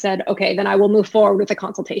 And I said, okay, then I will move forward with a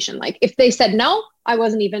consultation. Like if they said no, I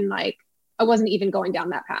wasn't even going down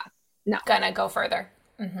that path. No. Gonna go further.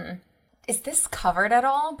 Mm-hmm. Is this covered at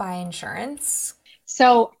all by insurance?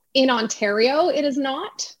 So in Ontario, it is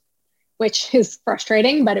not, which is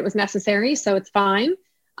frustrating, but it was necessary. So it's fine.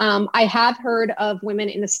 I have heard of women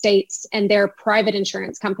in the States and their private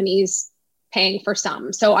insurance companies paying for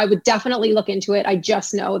some. So I would definitely look into it. I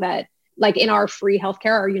just know that like in our free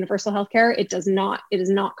healthcare, our universal healthcare, it is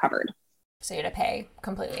not covered. So you had to pay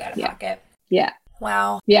completely out of pocket. Yeah.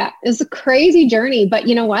 Wow. Yeah. It's a crazy journey, but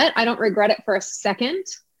you know what? I don't regret it for a second.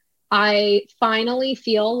 I finally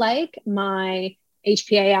feel like my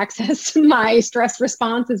HPA axis, my stress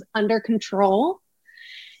response is under control.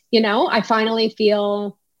 You know, I finally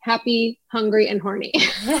feel happy, hungry, and horny.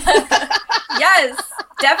 Yes.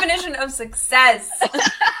 Definition of success.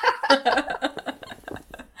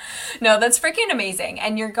 No, that's freaking amazing.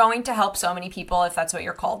 And you're going to help so many people if that's what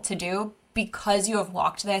you're called to do, because you have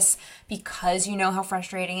walked this, because you know how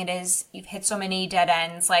frustrating it is. You've hit so many dead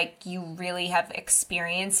ends. Like you really have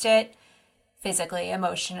experienced it physically,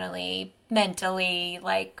 emotionally, mentally.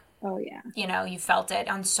 Like, oh yeah, you know, you felt it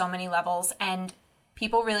on so many levels. And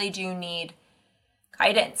people really do need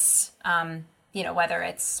guidance. you know, whether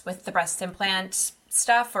it's with the breast implant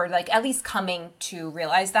stuff or like at least coming to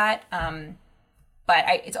realize that. But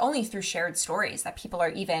it's only through shared stories that people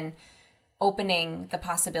are even opening the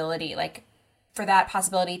possibility, like for that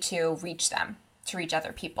possibility to reach them, to reach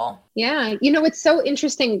other people. Yeah. You know, it's so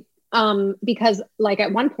interesting because like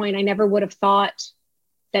at one point I never would have thought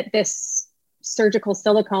that this surgical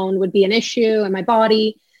silicone would be an issue in my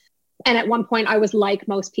body. And at one point I was like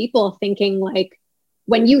most people thinking like,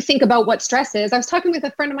 when you think about what stress is, I was talking with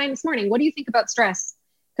a friend of mine this morning, what do you think about stress?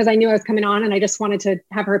 Because I knew I was coming on and I just wanted to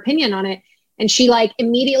have her opinion on it. And she like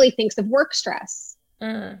immediately thinks of work stress.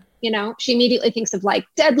 You know, she immediately thinks of like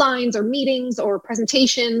deadlines or meetings or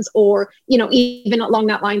presentations or, you know, even along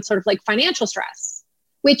that line, sort of like financial stress,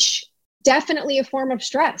 which definitely a form of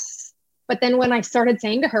stress. But then when I started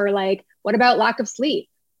saying to her, like, what about lack of sleep?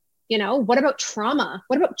 You know, what about trauma?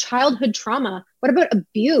 What about childhood trauma? What about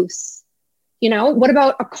abuse? You know, what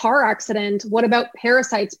about a car accident? What about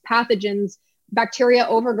parasites, pathogens, bacteria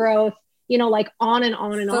overgrowth? You know, like on and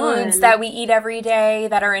on and on. Foods that we eat every day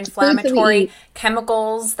that are inflammatory,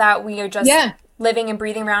 chemicals that we are just living and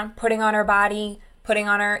breathing around, putting on our body, putting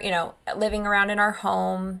on our, you know, living around in our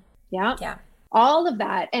home. Yeah. All of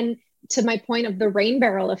that. And to my point of the rain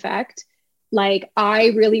barrel effect, like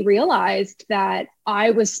I really realized that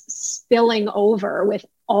I was spilling over with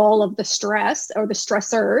all of the stress or the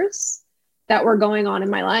stressors that were going on in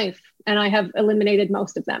my life. And I have eliminated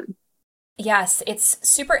most of them. Yes, it's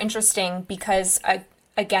super interesting because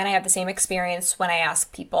again, I have the same experience when I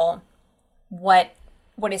ask people what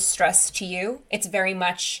is stress to you. It's very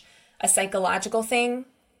much a psychological thing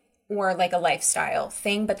or like a lifestyle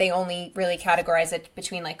thing, but they only really categorize it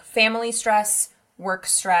between like family stress, work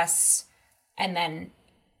stress, and then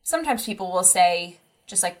sometimes people will say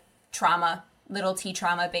just like trauma, little t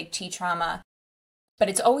trauma, big T trauma, but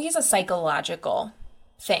it's always a psychological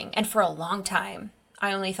thing. And for a long time,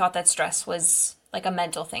 I only thought that stress was like a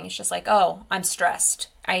mental thing. It's just like, oh, I'm stressed.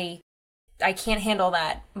 I can't handle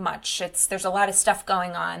that much. There's a lot of stuff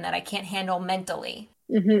going on that I can't handle mentally,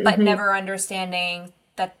 but never understanding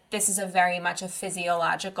that this is a very much a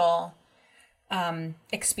physiological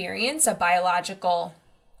experience, a biological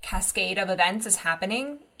cascade of events is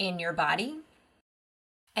happening in your body.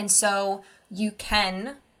 And so you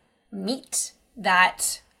can meet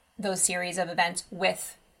those series of events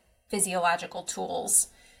with physiological tools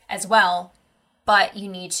as well, but you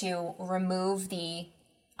need to remove the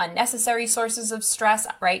unnecessary sources of stress,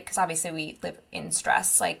 right? Because obviously we live in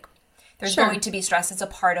stress. Like there's going to be stress. It's a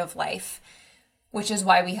part of life, which is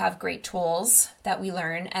why we have great tools that we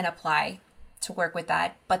learn and apply to work with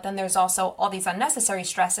that. But then there's also all these unnecessary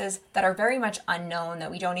stresses that are very much unknown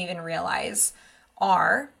that we don't even realize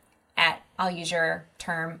are I'll use your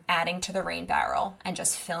term, adding to the rain barrel and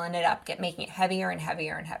just filling it up, making it heavier and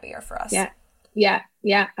heavier and heavier for us.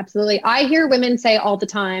 Yeah, absolutely. I hear women say all the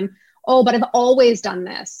time, oh, but I've always done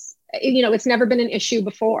this. You know, it's never been an issue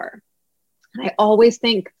before. And I always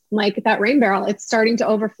think like that rain barrel, it's starting to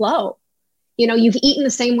overflow. You know, you've eaten the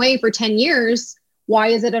same way for 10 years. Why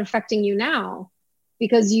is it affecting you now?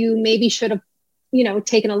 Because you maybe should have, you know,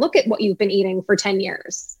 taken a look at what you've been eating for 10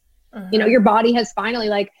 years. You know, your body has finally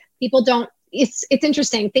like, people don't, it's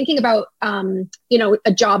interesting thinking about, you know,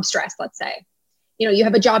 a job stress, let's say, you know, you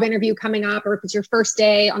have a job interview coming up, or if it's your first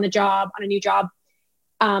day on the job, on a new job,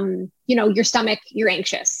 you know, your stomach, you're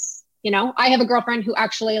anxious. You know, I have a girlfriend who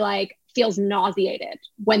actually like feels nauseated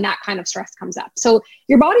when that kind of stress comes up. So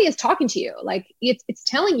your body is talking to you, like it's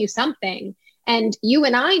telling you something. And you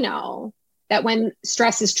and I know that when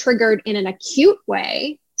stress is triggered in an acute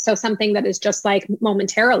way, so something that is just like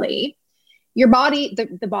momentarily, your body,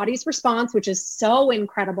 the body's response, which is so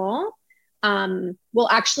incredible, will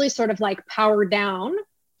actually sort of like power down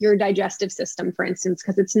your digestive system, for instance,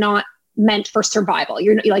 because it's not meant for survival.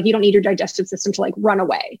 You're like, you don't need your digestive system to like run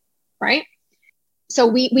away, right? So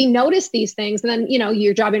we notice these things, and then, you know,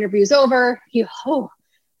 your job interview is over.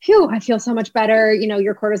 I feel so much better. You know,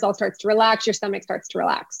 your cortisol starts to relax, your stomach starts to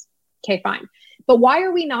relax. Okay, fine. But why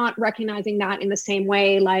are we not recognizing that in the same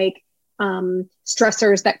way, like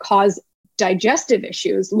stressors that cause digestive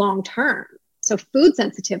issues long-term? So food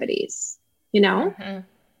sensitivities, you know,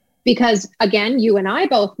 because again, you and I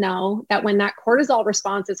both know that when that cortisol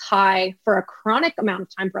response is high for a chronic amount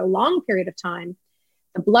of time, for a long period of time,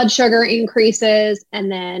 the blood sugar increases,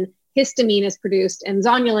 and then histamine is produced, and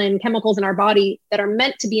zonulin, chemicals in our body that are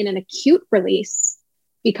meant to be in an acute release,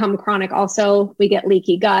 become chronic. Also, we get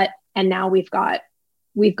leaky gut, and now we've got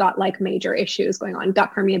like major issues going on,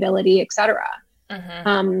 gut permeability, et cetera.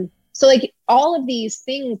 So like all of these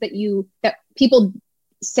things that people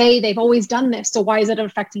say they've always done this, so why is it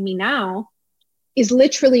affecting me now? is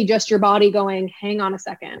literally just your body going, hang on a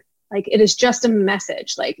second. Like, it is just a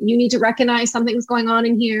message. Like, you need to recognize something's going on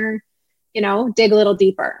in here, dig a little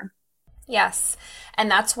deeper. Yes. And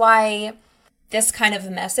that's why this kind of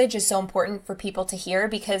message is so important for people to hear,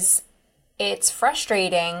 because it's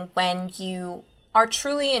frustrating when you are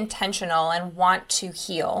truly intentional and want to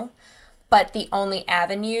heal, but the only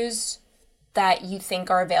avenues that you think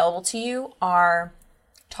are available to you are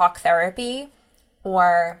talk therapy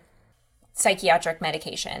or psychiatric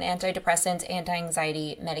medication, antidepressants,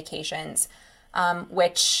 anti-anxiety medications,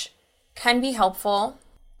 which can be helpful,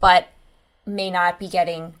 but may not be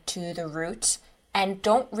getting to the root and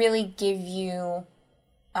don't really give you,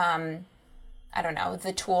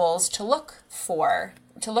 the tools to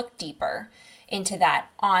look deeper into that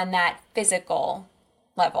on that physical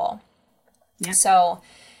level. Yeah. So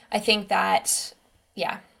I think that,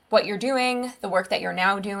 what you're doing, the work that you're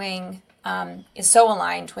now doing, is so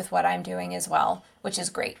aligned with what I'm doing as well, which is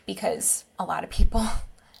great because a lot of people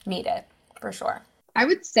need it for sure. I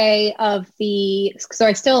would say so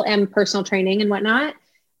I still am personal training and whatnot,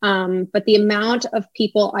 but the amount of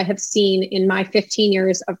people I have seen in my 15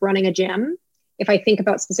 years of running a gym, if I think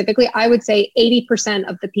about specifically, I would say 80%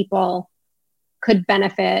 of the people could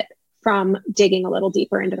benefit from digging a little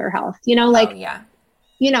deeper into their health.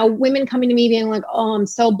 Women coming to me being like, oh, I'm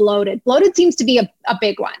so bloated. Bloated seems to be a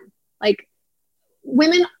big one. Like,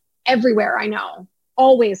 women everywhere I know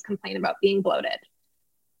always complain about being bloated.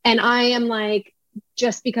 And I am like,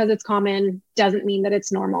 just because it's common doesn't mean that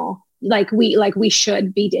it's normal. We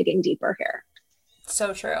should be digging deeper here.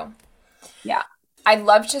 So true. Yeah. I'd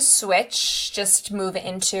love to just move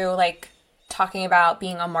into talking about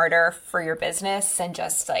being a martyr for your business and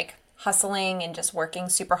just hustling and just working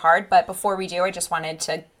super hard. But before we do, I just wanted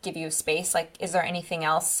to give you space. Is there anything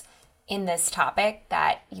else in this topic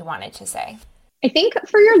that you wanted to say? I think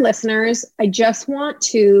for your listeners, I just want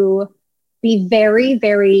to be very,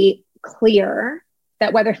 very clear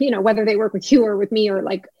that whether they work with you or with me, or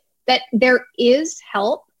that there is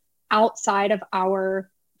help outside of our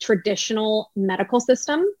traditional medical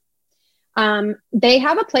system. They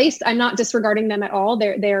have a place. I'm not disregarding them at all.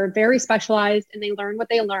 They're very specialized and they learn what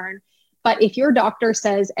they learn. But if your doctor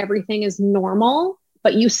says everything is normal,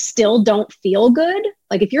 but you still don't feel good,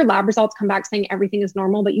 if your lab results come back saying everything is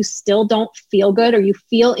normal, but you still don't feel good, or you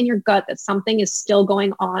feel in your gut that something is still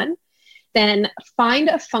going on, then find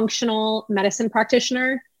a functional medicine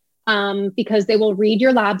practitioner, because they will read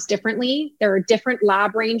your labs differently. There are different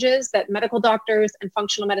lab ranges that medical doctors and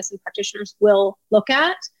functional medicine practitioners will look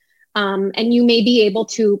at. And you may be able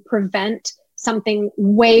to prevent something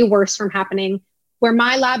way worse from happening. Where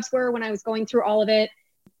my labs were when I was going through all of it,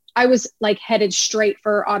 I was headed straight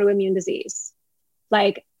for autoimmune disease.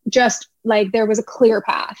 There was a clear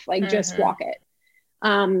path, just walk it.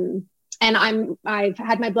 And I've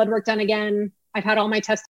had my blood work done again. I've had all my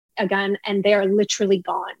tests again, and they are literally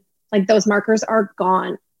gone. Those markers are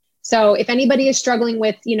gone. So if anybody is struggling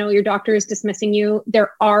with, your doctor is dismissing you,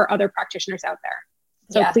 there are other practitioners out there.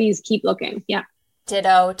 So please keep looking. Yeah.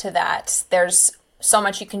 Ditto to that. There's so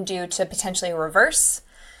much you can do to potentially reverse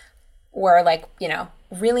or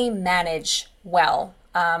really manage well,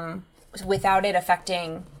 without it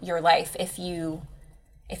affecting your life. If you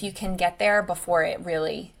can get there before it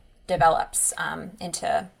really develops,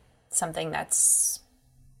 into something that's,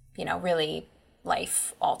 really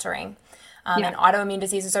life altering. And autoimmune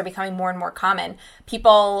diseases are becoming more and more common.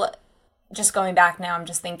 People, just going back now, I'm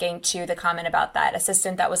just thinking to the comment about that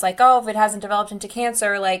assistant that was if it hasn't developed into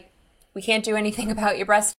cancer, we can't do anything about your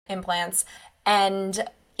breast implants. And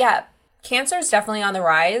cancer is definitely on the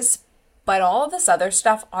rise, but all of this other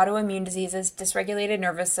stuff, autoimmune diseases, dysregulated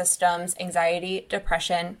nervous systems, anxiety,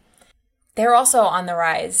 depression, they're also on the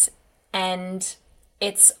rise. And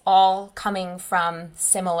it's all coming from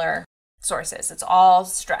similar sources. It's all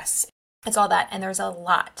stress. It's all that. And there's a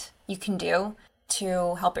lot you can do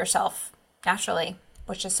to help yourself naturally,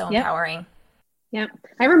 which is so empowering. Yeah.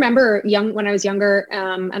 I remember when I was younger,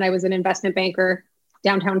 and I was an investment banker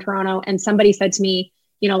downtown Toronto, and somebody said to me,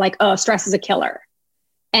 oh, stress is a killer.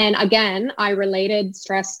 And again, I related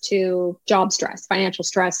stress to job stress, financial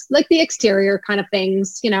stress, the exterior kind of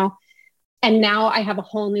things, and now I have a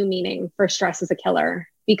whole new meaning for stress as a killer,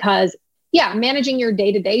 because managing your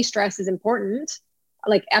day-to-day stress is important,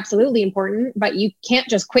 absolutely important, but you can't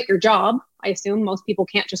just quit your job. I assume most people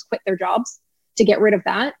can't just quit their jobs to get rid of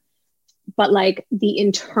that. But the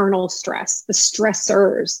internal stress, the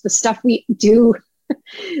stressors, the stuff we do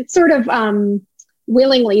sort of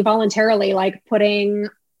willingly, voluntarily, putting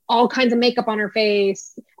all kinds of makeup on our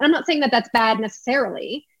face. And I'm not saying that that's bad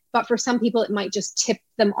necessarily, but for some people, it might just tip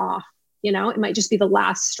them off. It might just be the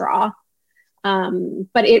last straw.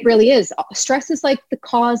 But it really is. Stress is like the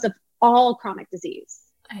cause of all chronic disease.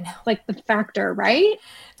 I know. Like the factor, right?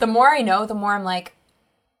 The more I know, the more I'm like,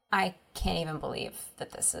 I can't even believe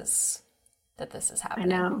that this is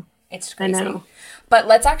happening. I know. It's crazy. I know. But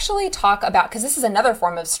let's actually talk about, because this is another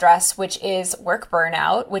form of stress, which is work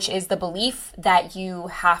burnout, which is the belief that you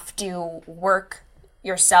have to work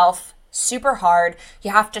yourself super hard.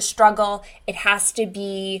 You have to struggle. It has to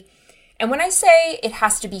be, and when I say it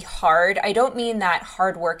has to be hard, I don't mean that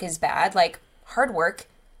hard work is bad. Like, hard work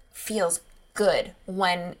feels good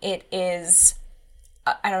when it is,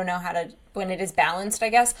 when it is balanced, I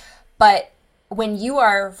guess. But when you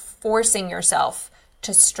are forcing yourself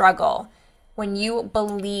to struggle, when you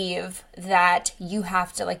believe that you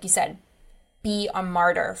have to, like you said, be a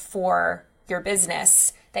martyr for your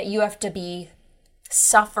business, that you have to be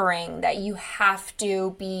suffering, that you have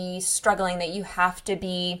to be struggling, that you have to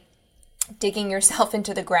be digging yourself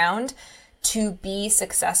into the ground to be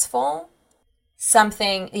successful,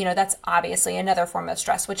 something, that's obviously another form of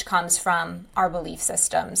stress, which comes from our belief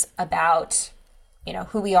systems about,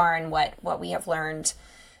 who we are and what we have learned.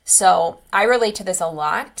 So I relate to this a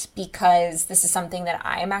lot because this is something that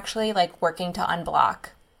I'm actually like working to unblock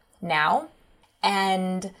now.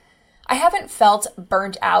 And I haven't felt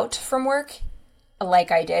burnt out from work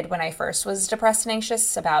like I did when I first was depressed and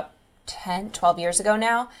anxious about 10, 12 years ago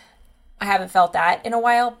now. I haven't felt that in a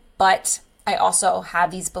while, but I also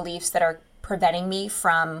have these beliefs that are preventing me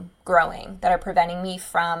from growing, that are preventing me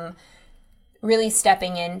from really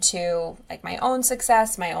stepping into like my own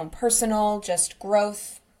success, my own personal just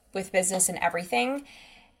growth with business and everything,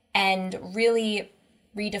 and really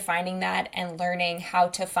redefining that and learning how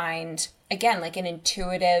to find, again, like an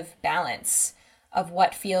intuitive balance of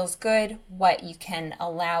what feels good, what you can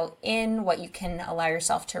allow in, what you can allow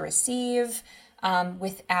yourself to receive,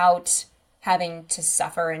 without having to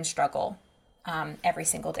suffer and struggle every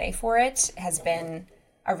single day for it, has been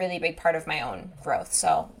a really big part of my own growth.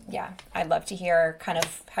 So yeah, I'd love to hear kind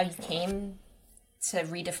of how you came to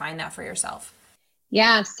redefine that for yourself.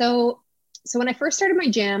 Yeah. So when I first started my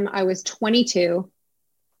gym, I was 22.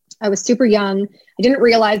 I was super young. I didn't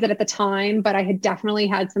realize it at the time, but I had definitely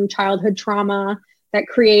had some childhood trauma that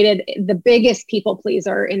created the biggest people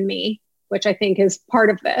pleaser in me, which I think is part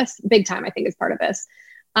of this. Big time, I think is part of this.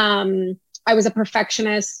 I was a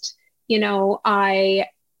perfectionist. I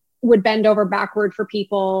would bend over backward for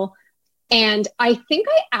people. And I think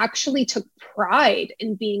I actually took pride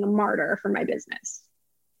in being a martyr for my business.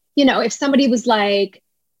 If somebody was like,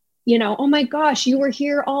 oh my gosh, you were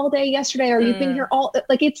here all day yesterday, or you've been here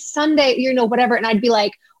like it's Sunday, whatever. And I'd be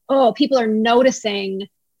like, oh, people are noticing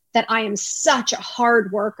that I am such a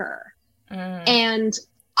hard worker. And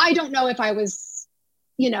I don't know if I was,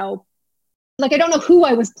 like, I don't know who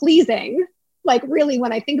I was pleasing. Like, really,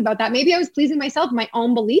 when I think about that, maybe I was pleasing myself, my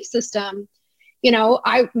own belief system.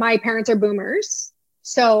 My parents are boomers.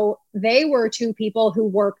 So they were two people who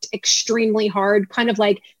worked extremely hard, kind of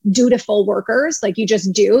like dutiful workers. Like you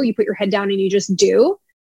just do, you put your head down and you just do.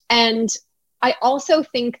 And I also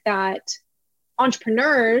think that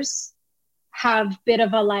entrepreneurs have a bit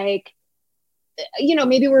of a like,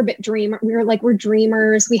 maybe we're a bit we're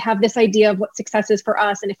dreamers. We have this idea of what success is for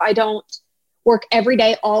us. And if I don't work every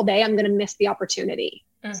day, all day, I'm going to miss the opportunity.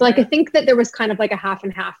 So like, I think that there was kind of like a half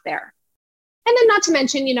and half there. And then not to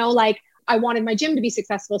mention, I wanted my gym to be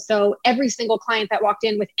successful. So every single client that walked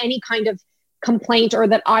in with any kind of complaint or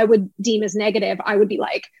that I would deem as negative, I would be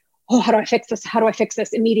like, oh, how do I fix this? How do I fix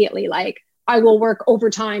this immediately? Like, I will work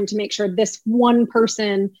overtime to make sure this one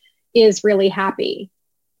person is really happy.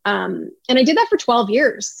 And I did that for 12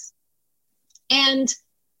 years. And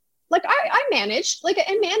like, I managed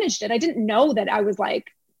it. I didn't know that I was like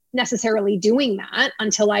necessarily doing that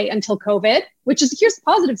until COVID, which is, here's the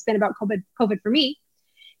positive spin about COVID for me.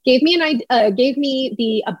 Gave me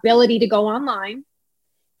the ability to go online,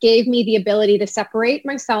 gave me the ability to separate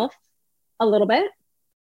myself a little bit,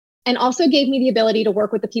 and also gave me the ability to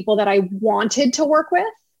work with the people that I wanted to work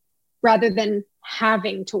with rather than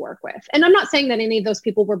having to work with. And I'm not saying that any of those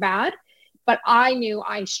people were bad, but I knew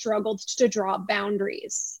I struggled to draw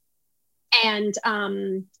boundaries. And,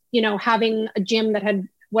 having a gym that had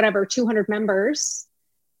 200 members,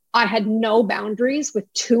 I had no boundaries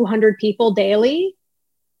with 200 people daily.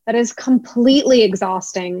 That is completely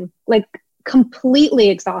exhausting, like completely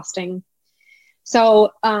exhausting.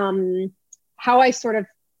 So how I sort of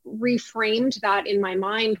reframed that in my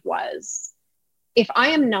mind was, if I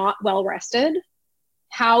am not well rested,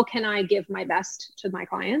 how can I give my best to my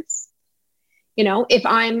clients? I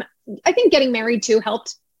think getting married too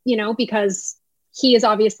helped, because he is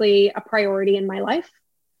obviously a priority in my life.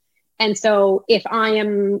 And so if I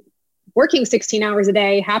am working 16 hours a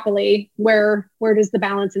day happily, where does the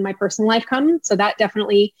balance in my personal life come? So that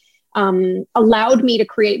definitely allowed me to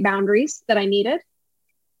create boundaries that I needed.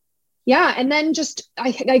 Yeah. And then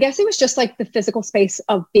I guess it was just like the physical space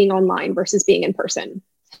of being online versus being in person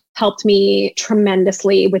helped me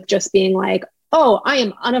tremendously with just being like, oh, I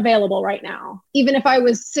am unavailable right now. Even if I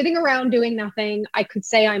was sitting around doing nothing, I could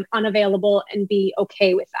say I'm unavailable and be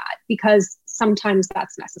okay with that, because sometimes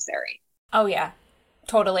that's necessary. Oh, yeah,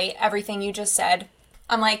 totally. Everything you just said.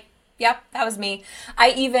 I'm like, yep, that was me.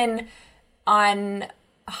 I even on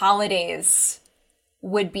holidays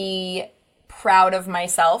would be proud of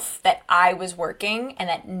myself that I was working and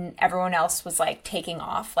that everyone else was like taking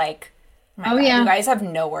off. Like, oh my God, yeah, you guys have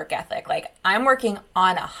no work ethic. Like, I'm working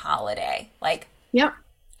on a holiday. Like, yeah,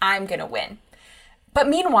 I'm going to win. But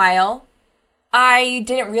meanwhile, I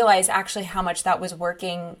didn't realize actually how much that was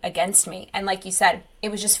working against me. And like you said, it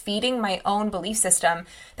was just feeding my own belief system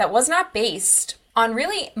that was not based on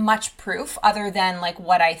really much proof other than like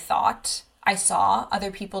what I thought I saw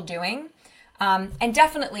other people doing. And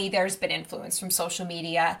definitely there's been influence from social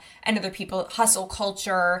media and other people, hustle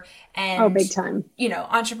culture and, big time,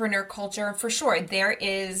 entrepreneur culture. For sure, there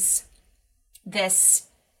is this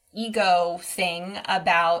ego thing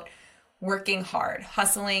about working hard,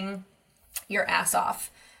 hustling your ass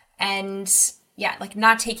off, and yeah, like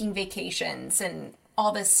not taking vacations and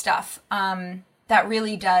all this stuff. That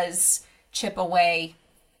really does chip away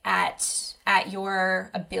at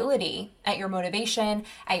your ability, at your motivation,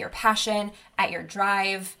 at your passion, at your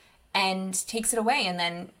drive, and takes it away. And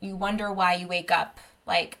then you wonder why you wake up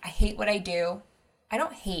like, I hate what I do. I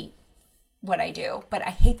don't hate what I do, but I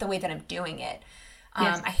hate the way that I'm doing it.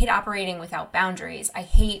 Yes. I hate operating without boundaries. I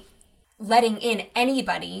hate letting in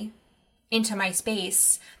anybody into my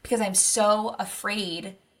space because I'm so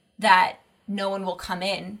afraid that no one will come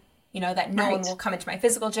in, that no one will come into my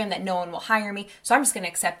physical gym, that no one will hire me. So I'm just going to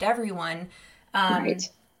accept everyone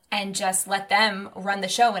and just let them run the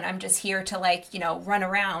show. And I'm just here to run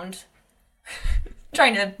around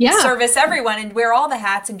trying to service everyone and wear all the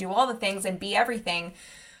hats and do all the things and be everything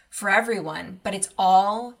for everyone. But it's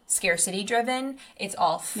all scarcity driven. It's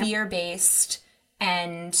all fear based,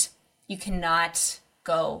 and you cannot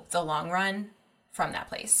go the long run from that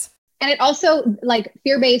place. And it also, like,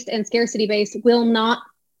 fear-based and scarcity-based will not,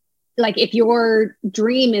 like, if your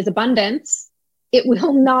dream is abundance, it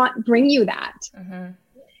will not bring you that.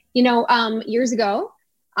 Mm-hmm. Years ago,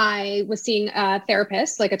 I was seeing a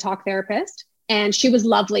therapist, like a talk therapist, and she was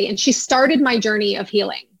lovely. And she started my journey of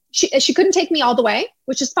healing. She couldn't take me all the way,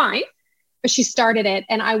 which is fine, but she started it.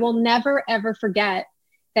 And I will never, ever forget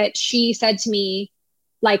that she said to me,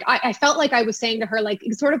 like, I felt like I was saying to her, like,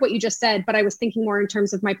 sort of what you just said, but I was thinking more in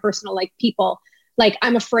terms of my personal, like, people, like,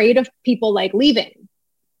 I'm afraid of people like leaving.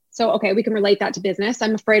 So, okay, we can relate that to business.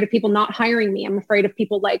 I'm afraid of people not hiring me. I'm afraid of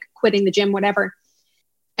people like quitting the gym, whatever.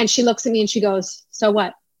 And she looks at me and she goes, so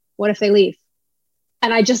what? What if they leave?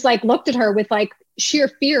 And I just like looked at her with like sheer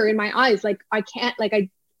fear in my eyes. Like, I can't, like,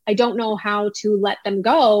 I don't know how to let them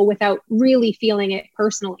go without really feeling it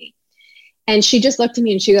personally. And she just looked at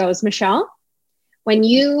me and she goes, Michelle, when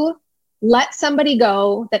you let somebody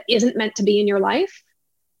go that isn't meant to be in your life,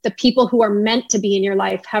 the people who are meant to be in your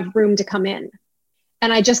life have room to come in.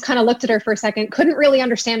 And I just kind of looked at her for a second, couldn't really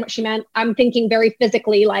understand what she meant. I'm thinking very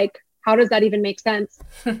physically, like, how does that even make sense?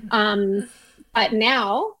 But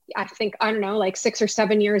now I think, I don't know, like 6 or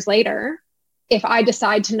 7 years later, if I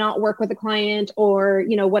decide to not work with a client or,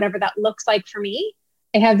 whatever that looks like for me,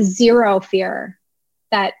 I have zero fear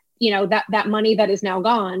that, that money that is now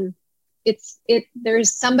gone,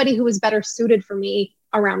 there's somebody who is better suited for me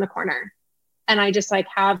around the corner. And I just like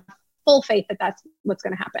have full faith that that's what's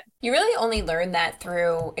going to happen. You really only learn that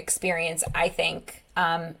through experience, I think.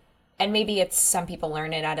 And maybe it's some people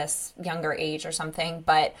learn it at a younger age or something,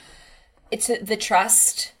 but it's the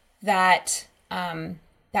trust that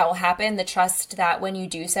that will happen. The trust that when you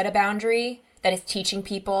do set a boundary, that it's teaching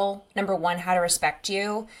people, number one, how to respect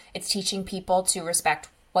you. It's teaching people to respect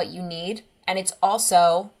what you need. And it's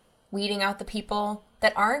also weeding out the people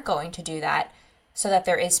that aren't going to do that so that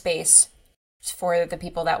there is space for the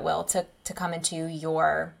people that will to come into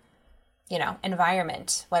your,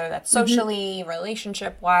 environment, whether that's socially,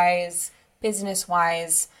 relationship wise, business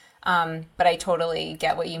wise. But I totally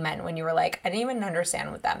get what you meant when you were like, I didn't even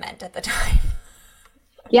understand what that meant at the time.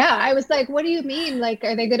 Yeah. I was like, what do you mean? Like,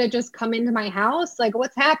 are they going to just come into my house? Like,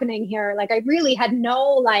 what's happening here? Like, I really had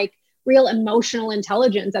no like real emotional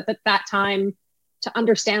intelligence at that time to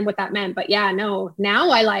understand what that meant. But yeah, no,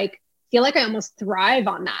 now I like feel like I almost thrive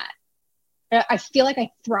on that. I feel like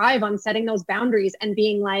I thrive on setting those boundaries and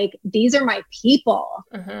being like, these are my people,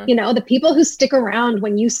 you know, the people who stick around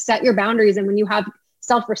when you set your boundaries and when you have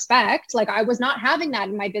self-respect. Like I was not having that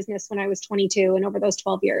in my business when I was 22 and over those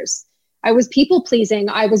 12 years. I was people pleasing.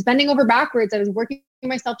 I was bending over backwards. I was working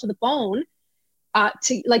myself to the bone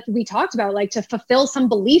to, like we talked about, like to fulfill some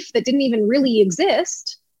belief that didn't even really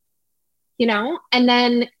exist, you know? And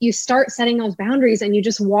then you start setting those boundaries and you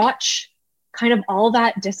just watch kind of all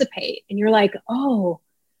that dissipate. And you're like, oh,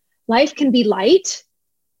 life can be light,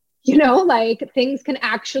 you know, like things can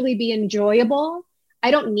actually be enjoyable.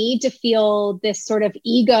 I don't need to feel this sort of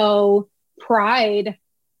ego pride.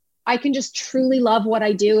 I can just truly love what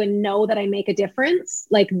I do and know that I make a difference.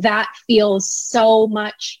 Like that feels so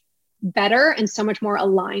much better and so much more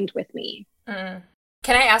aligned with me. Can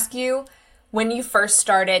I ask you, when you first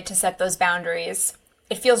started to set those boundaries,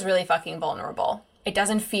 it feels really fucking vulnerable. It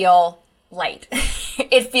doesn't feel light.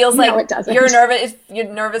 It feels like your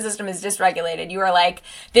nervous system is dysregulated. You are like,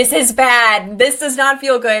 this is bad. This does not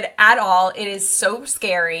feel good at all. It is so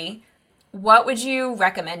scary. What would you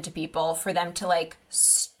recommend to people for them to like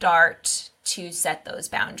start to set those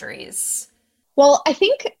boundaries? Well, I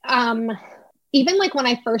think even like when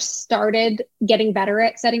I first started getting better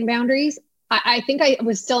at setting boundaries, I think I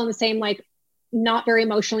was still in the same, like not very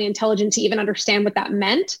emotionally intelligent to even understand what that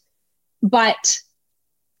meant. But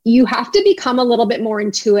you have to become a little bit more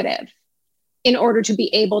intuitive in order to be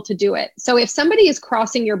able to do it. So if somebody is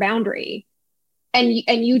crossing your boundary and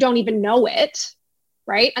you don't even know it,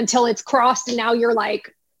 right, until it's crossed and now you're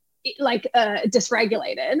like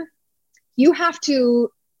dysregulated, you have to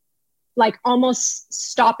like almost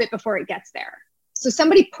stop it before it gets there. So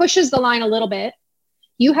somebody pushes the line a little bit,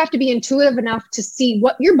 you have to be intuitive enough to see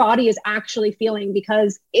what your body is actually feeling,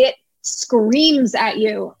 because it screams at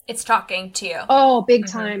you. It's talking to you. Oh, big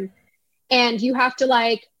time. And you have to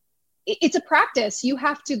like, it's a practice. You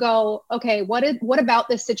have to go, okay, what about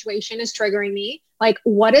this situation is triggering me? Like,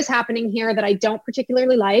 what is happening here that I don't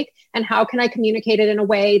particularly like? And how can I communicate it in a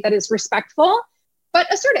way that is respectful,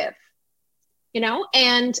 but assertive, you know?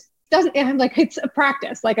 And I'm like, it's a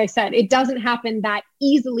practice. Like I said, it doesn't happen that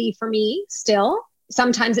easily for me still.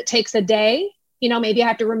 Sometimes it takes a day, you know, maybe I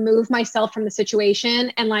have to remove myself from the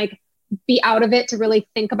situation and like be out of it to really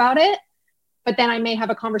think about it. But then I may have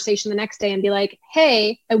a conversation the next day and be like,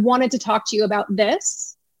 hey, I wanted to talk to you about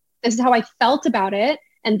this. This is how I felt about it.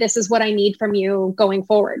 And this is what I need from you going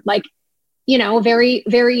forward. Like, you know, very,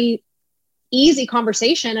 very easy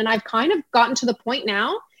conversation. And I've kind of gotten to the point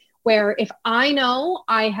now where if I know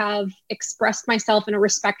I have expressed myself in a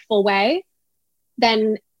respectful way,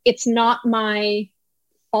 then it's not my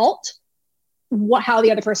fault how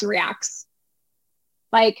the other person reacts.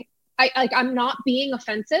 Like, I'm not being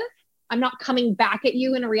offensive. I'm not coming back at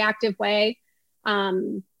you in a reactive way.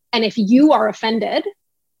 And if you are offended,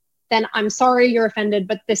 then I'm sorry you're offended,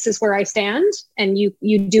 but this is where I stand, and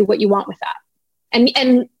you do what you want with that.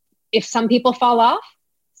 And if some people fall off,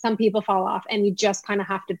 and you just kind of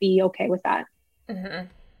have to be okay with that. Mm-hmm.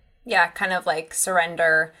 Yeah, kind of like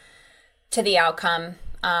surrender to the outcome,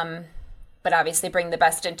 but obviously bring the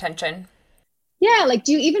best intention. Yeah, like,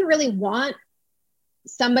 do you even really want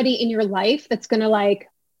somebody in your life that's going to like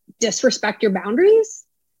disrespect your boundaries?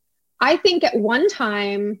 I think at one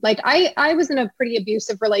time, like I was in a pretty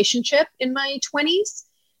abusive relationship in my 20s.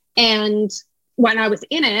 And when I was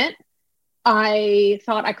in it, I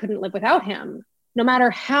thought I couldn't live without him. No matter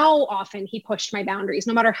how often he pushed my boundaries,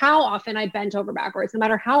 no matter how often I bent over backwards, no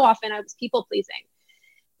matter how often I was people pleasing.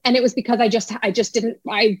 And it was because I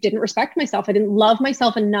didn't respect myself. I didn't love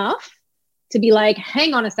myself enough to be like,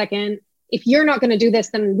 hang on a second. If you're not going to do this,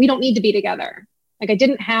 then we don't need to be together. Like, I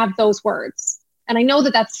didn't have those words. And I know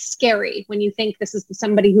that that's scary when you think this is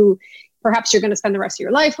somebody who perhaps you're going to spend the rest of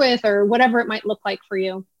your life with, or whatever it might look like for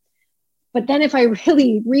you. But then if I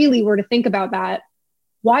really, really were to think about that,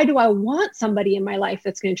 why do I want somebody in my life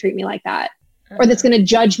that's going to treat me like that? Or that's going to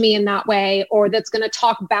judge me in that way, or that's going to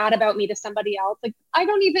talk bad about me to somebody else? Like, I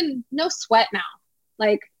don't even, no sweat now.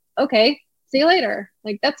 Like, okay, see you later.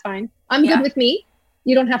 Like, that's fine. I'm good with me.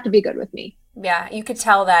 You don't have to be good with me. Yeah, you could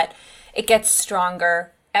tell that it gets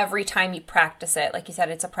stronger every time you practice it. Like you said,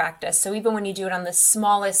 it's a practice. So even when you do it on the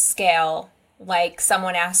smallest scale, like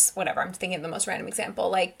someone asks, whatever, I'm thinking of the most random example,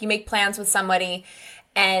 like you make plans with somebody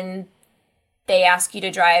and they ask you to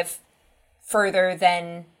drive further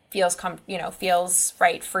than feels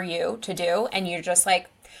right for you to do. And you're just like,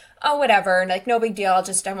 oh, whatever, like no big deal.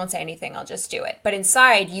 I won't say anything. I'll just do it. But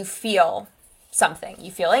inside you feel something.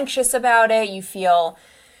 You feel anxious about it. You feel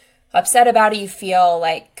upset about it. You feel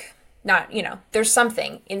like there's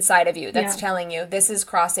something inside of you that's telling you this is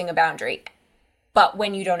crossing a boundary. But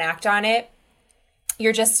when you don't act on it,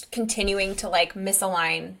 you're just continuing to like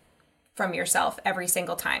misalign from yourself every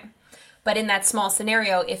single time. But in that small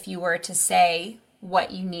scenario, if you were to say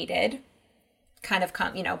what you needed, kind of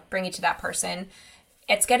come, bring it to that person,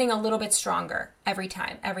 it's getting a little bit stronger every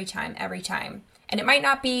time. And it might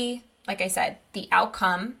not be, like I said, the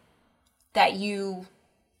outcome that you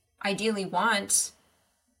ideally want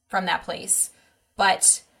from that place.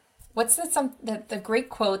 But what's the great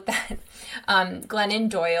quote that Glennon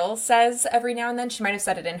Doyle says every now and then? She might have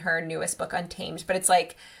said it in her newest book, Untamed, but it's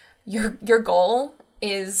like, your goal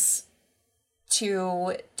is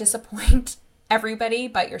to disappoint everybody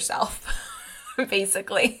but yourself,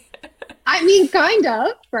 basically. I mean, kind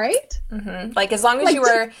of, right? Mm-hmm. Like, as long as you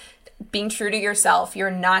are being true to yourself,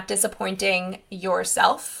 you're not disappointing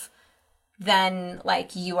yourself, then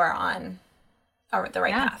like you are on the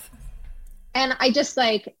right path. And I just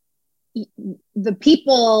like the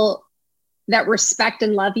people that respect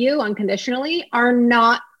and love you unconditionally are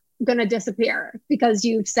not going to disappear because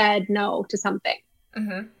you've said no to something.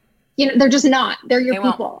 Mm-hmm. They're just not. They're your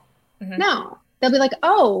people. Mm-hmm. No, they'll be like,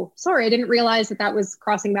 oh, sorry, I didn't realize that was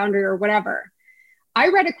crossing boundary or whatever. I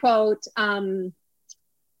read a quote. I don't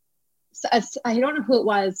know who it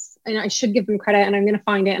was, and I should give them credit, and I'm going to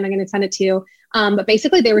find it and I'm going to send it to you. But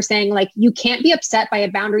basically they were saying like, you can't be upset by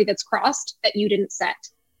a boundary that's crossed that you didn't set.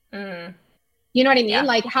 Mm. You know what I mean? Yeah.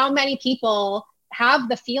 Like, how many people have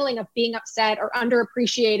the feeling of being upset or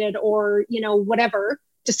underappreciated or, whatever,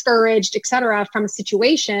 discouraged, etc., from a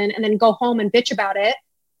situation, and then go home and bitch about it.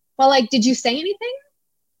 Well, like, did you say anything?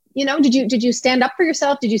 Did you stand up for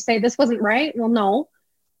yourself? Did you say this wasn't right? Well, no.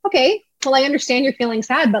 Okay. Well, I understand you're feeling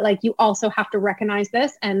sad, but like, you also have to recognize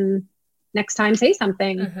this and next time say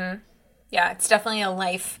something. Mm-hmm. Yeah, it's definitely a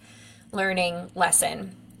life learning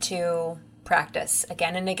lesson to practice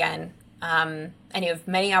again and again. And you have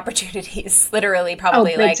many opportunities, literally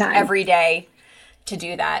probably like time. Every day to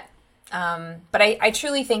do that. But I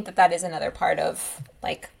truly think that is another part of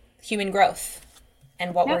like human growth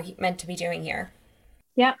and what we're meant to be doing here.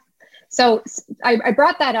 Yeah. So I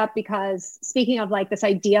brought that up because speaking of like this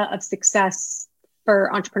idea of success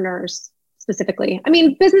for entrepreneurs specifically, I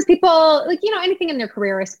mean, business people, like, anything in their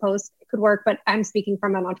career, I suppose could work, but I'm speaking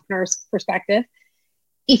from an entrepreneur's perspective.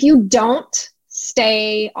 If you don't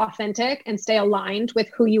stay authentic and stay aligned with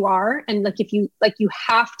who you are, and like, if you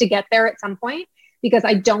have to get there at some point, because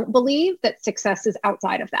I don't believe that success is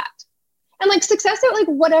outside of that. And like success at like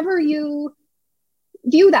whatever you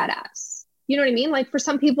view that as, you know what I mean? Like for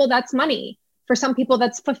some people that's money, for some people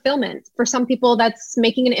that's fulfillment, for some people that's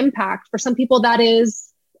making an impact, for some people that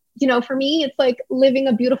is, for me, it's like living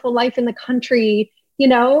a beautiful life in the country,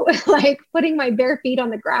 like putting my bare feet on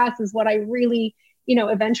the grass is what I really,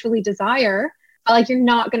 eventually desire. Like, you're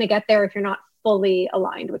not going to get there if you're not fully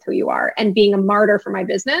aligned with who you are. And being a martyr for my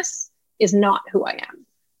business is not who I am.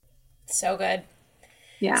 So good.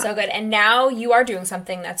 Yeah. So good. And now you are doing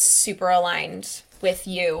something that's super aligned with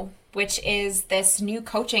you, which is this new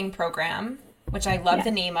coaching program, which I love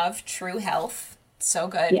the name of, True Health. So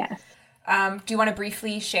good. Yes. Do you want to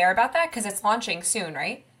briefly share about that? Because it's launching soon,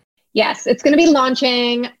 right? Yes, it's going to be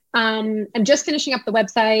launching. I'm just finishing up the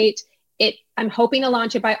website. I'm hoping to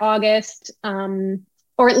launch it by August,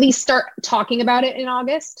 or at least start talking about it in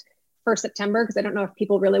August for September, because I don't know if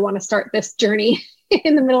people really want to start this journey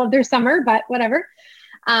in the middle of their summer, but whatever.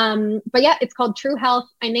 But yeah, it's called True Health.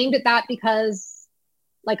 I named it that because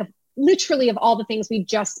literally of all the things we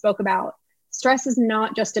just spoke about, stress is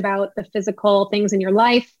not just about the physical things in your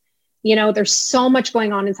life. There's so much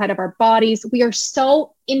going on inside of our bodies. We are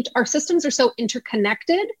our systems are so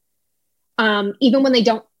interconnected, even when they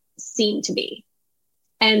don't seem to be.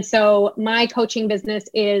 And so my coaching business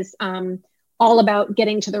is all about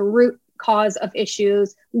getting to the root cause of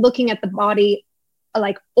issues, looking at the body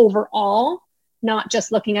like overall, not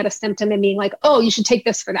just looking at a symptom and being like, oh, you should take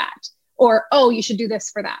this for that, or, oh, you should do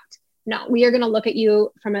this for that. No, we are going to look at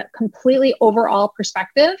you from a completely overall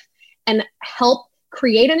perspective and help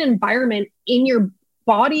create an environment in your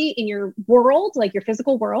body, in your world, like your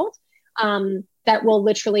physical world, that will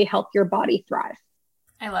literally help your body thrive.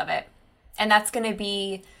 I love it. And that's going to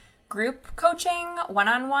be group coaching,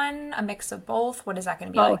 one-on-one, a mix of both. What is that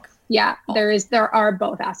going to be like? Yeah, both. There are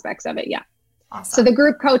both aspects of it. Yeah. Awesome. So the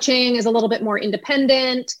group coaching is a little bit more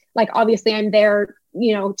independent. Like, obviously I'm there,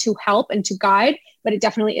 to help and to guide, but it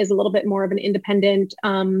definitely is a little bit more of an independent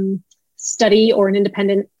study or an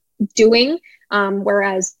independent doing.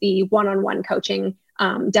 Whereas the one-on-one coaching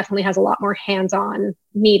definitely has a lot more hands-on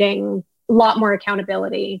meeting, a lot more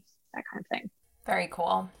accountability, that kind of thing. Very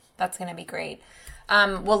cool. That's going to be great.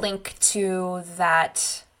 We'll link to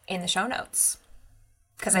that in the show notes,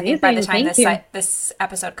 because I think by the time this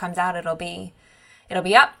episode comes out, it'll be It'll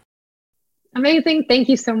be up. Amazing. Thank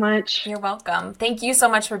you so much. You're welcome. Thank you so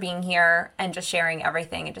much for being here and just sharing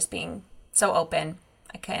everything and just being so open.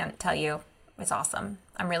 I can't tell you. It's awesome.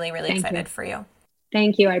 I'm really, really excited for you.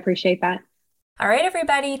 Thank you. I appreciate that. All right,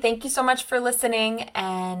 everybody. Thank you so much for listening,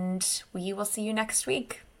 and we will see you next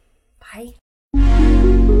week. Bye.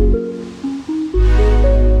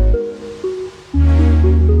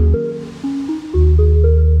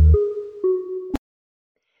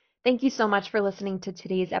 Thank you so much for listening to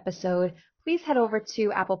today's episode. Please head over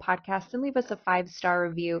to Apple Podcasts and leave us a 5-star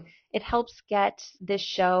review. It helps get this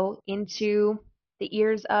show into the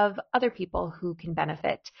ears of other people who can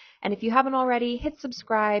benefit. And if you haven't already, hit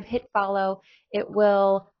subscribe, hit follow. It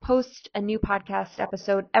will post a new podcast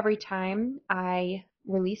episode every time I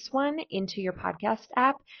release one into your podcast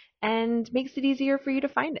app and makes it easier for you to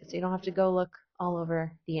find it so you don't have to go look all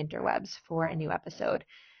over the interwebs for a new episode.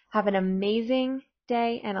 Have an amazing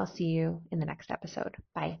day, and I'll see you in the next episode.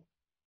 Bye.